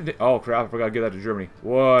 Germany did... Oh, crap. I forgot to give that to Germany.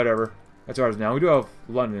 Whatever. That's ours now. We do have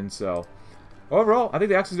London, so... Overall, I think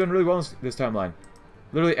the Axis has done really well in this timeline.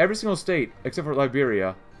 Literally every single state, except for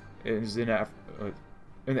Liberia, is in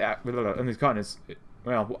these continents.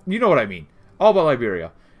 Well, you know what I mean. All but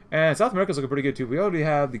Liberia. And South America's looking pretty good, too. We already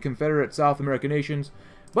have the Confederate South American nations.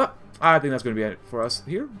 But I think that's going to be it for us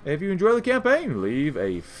here. If you enjoy the campaign, leave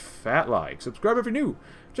a fat like. Subscribe if you're new.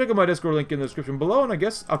 Check out my Discord link in the description below. And I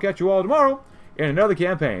guess I'll catch you all tomorrow in another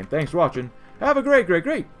campaign. Thanks for watching. Have a great, great,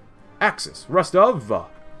 great Axis rest of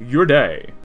your day.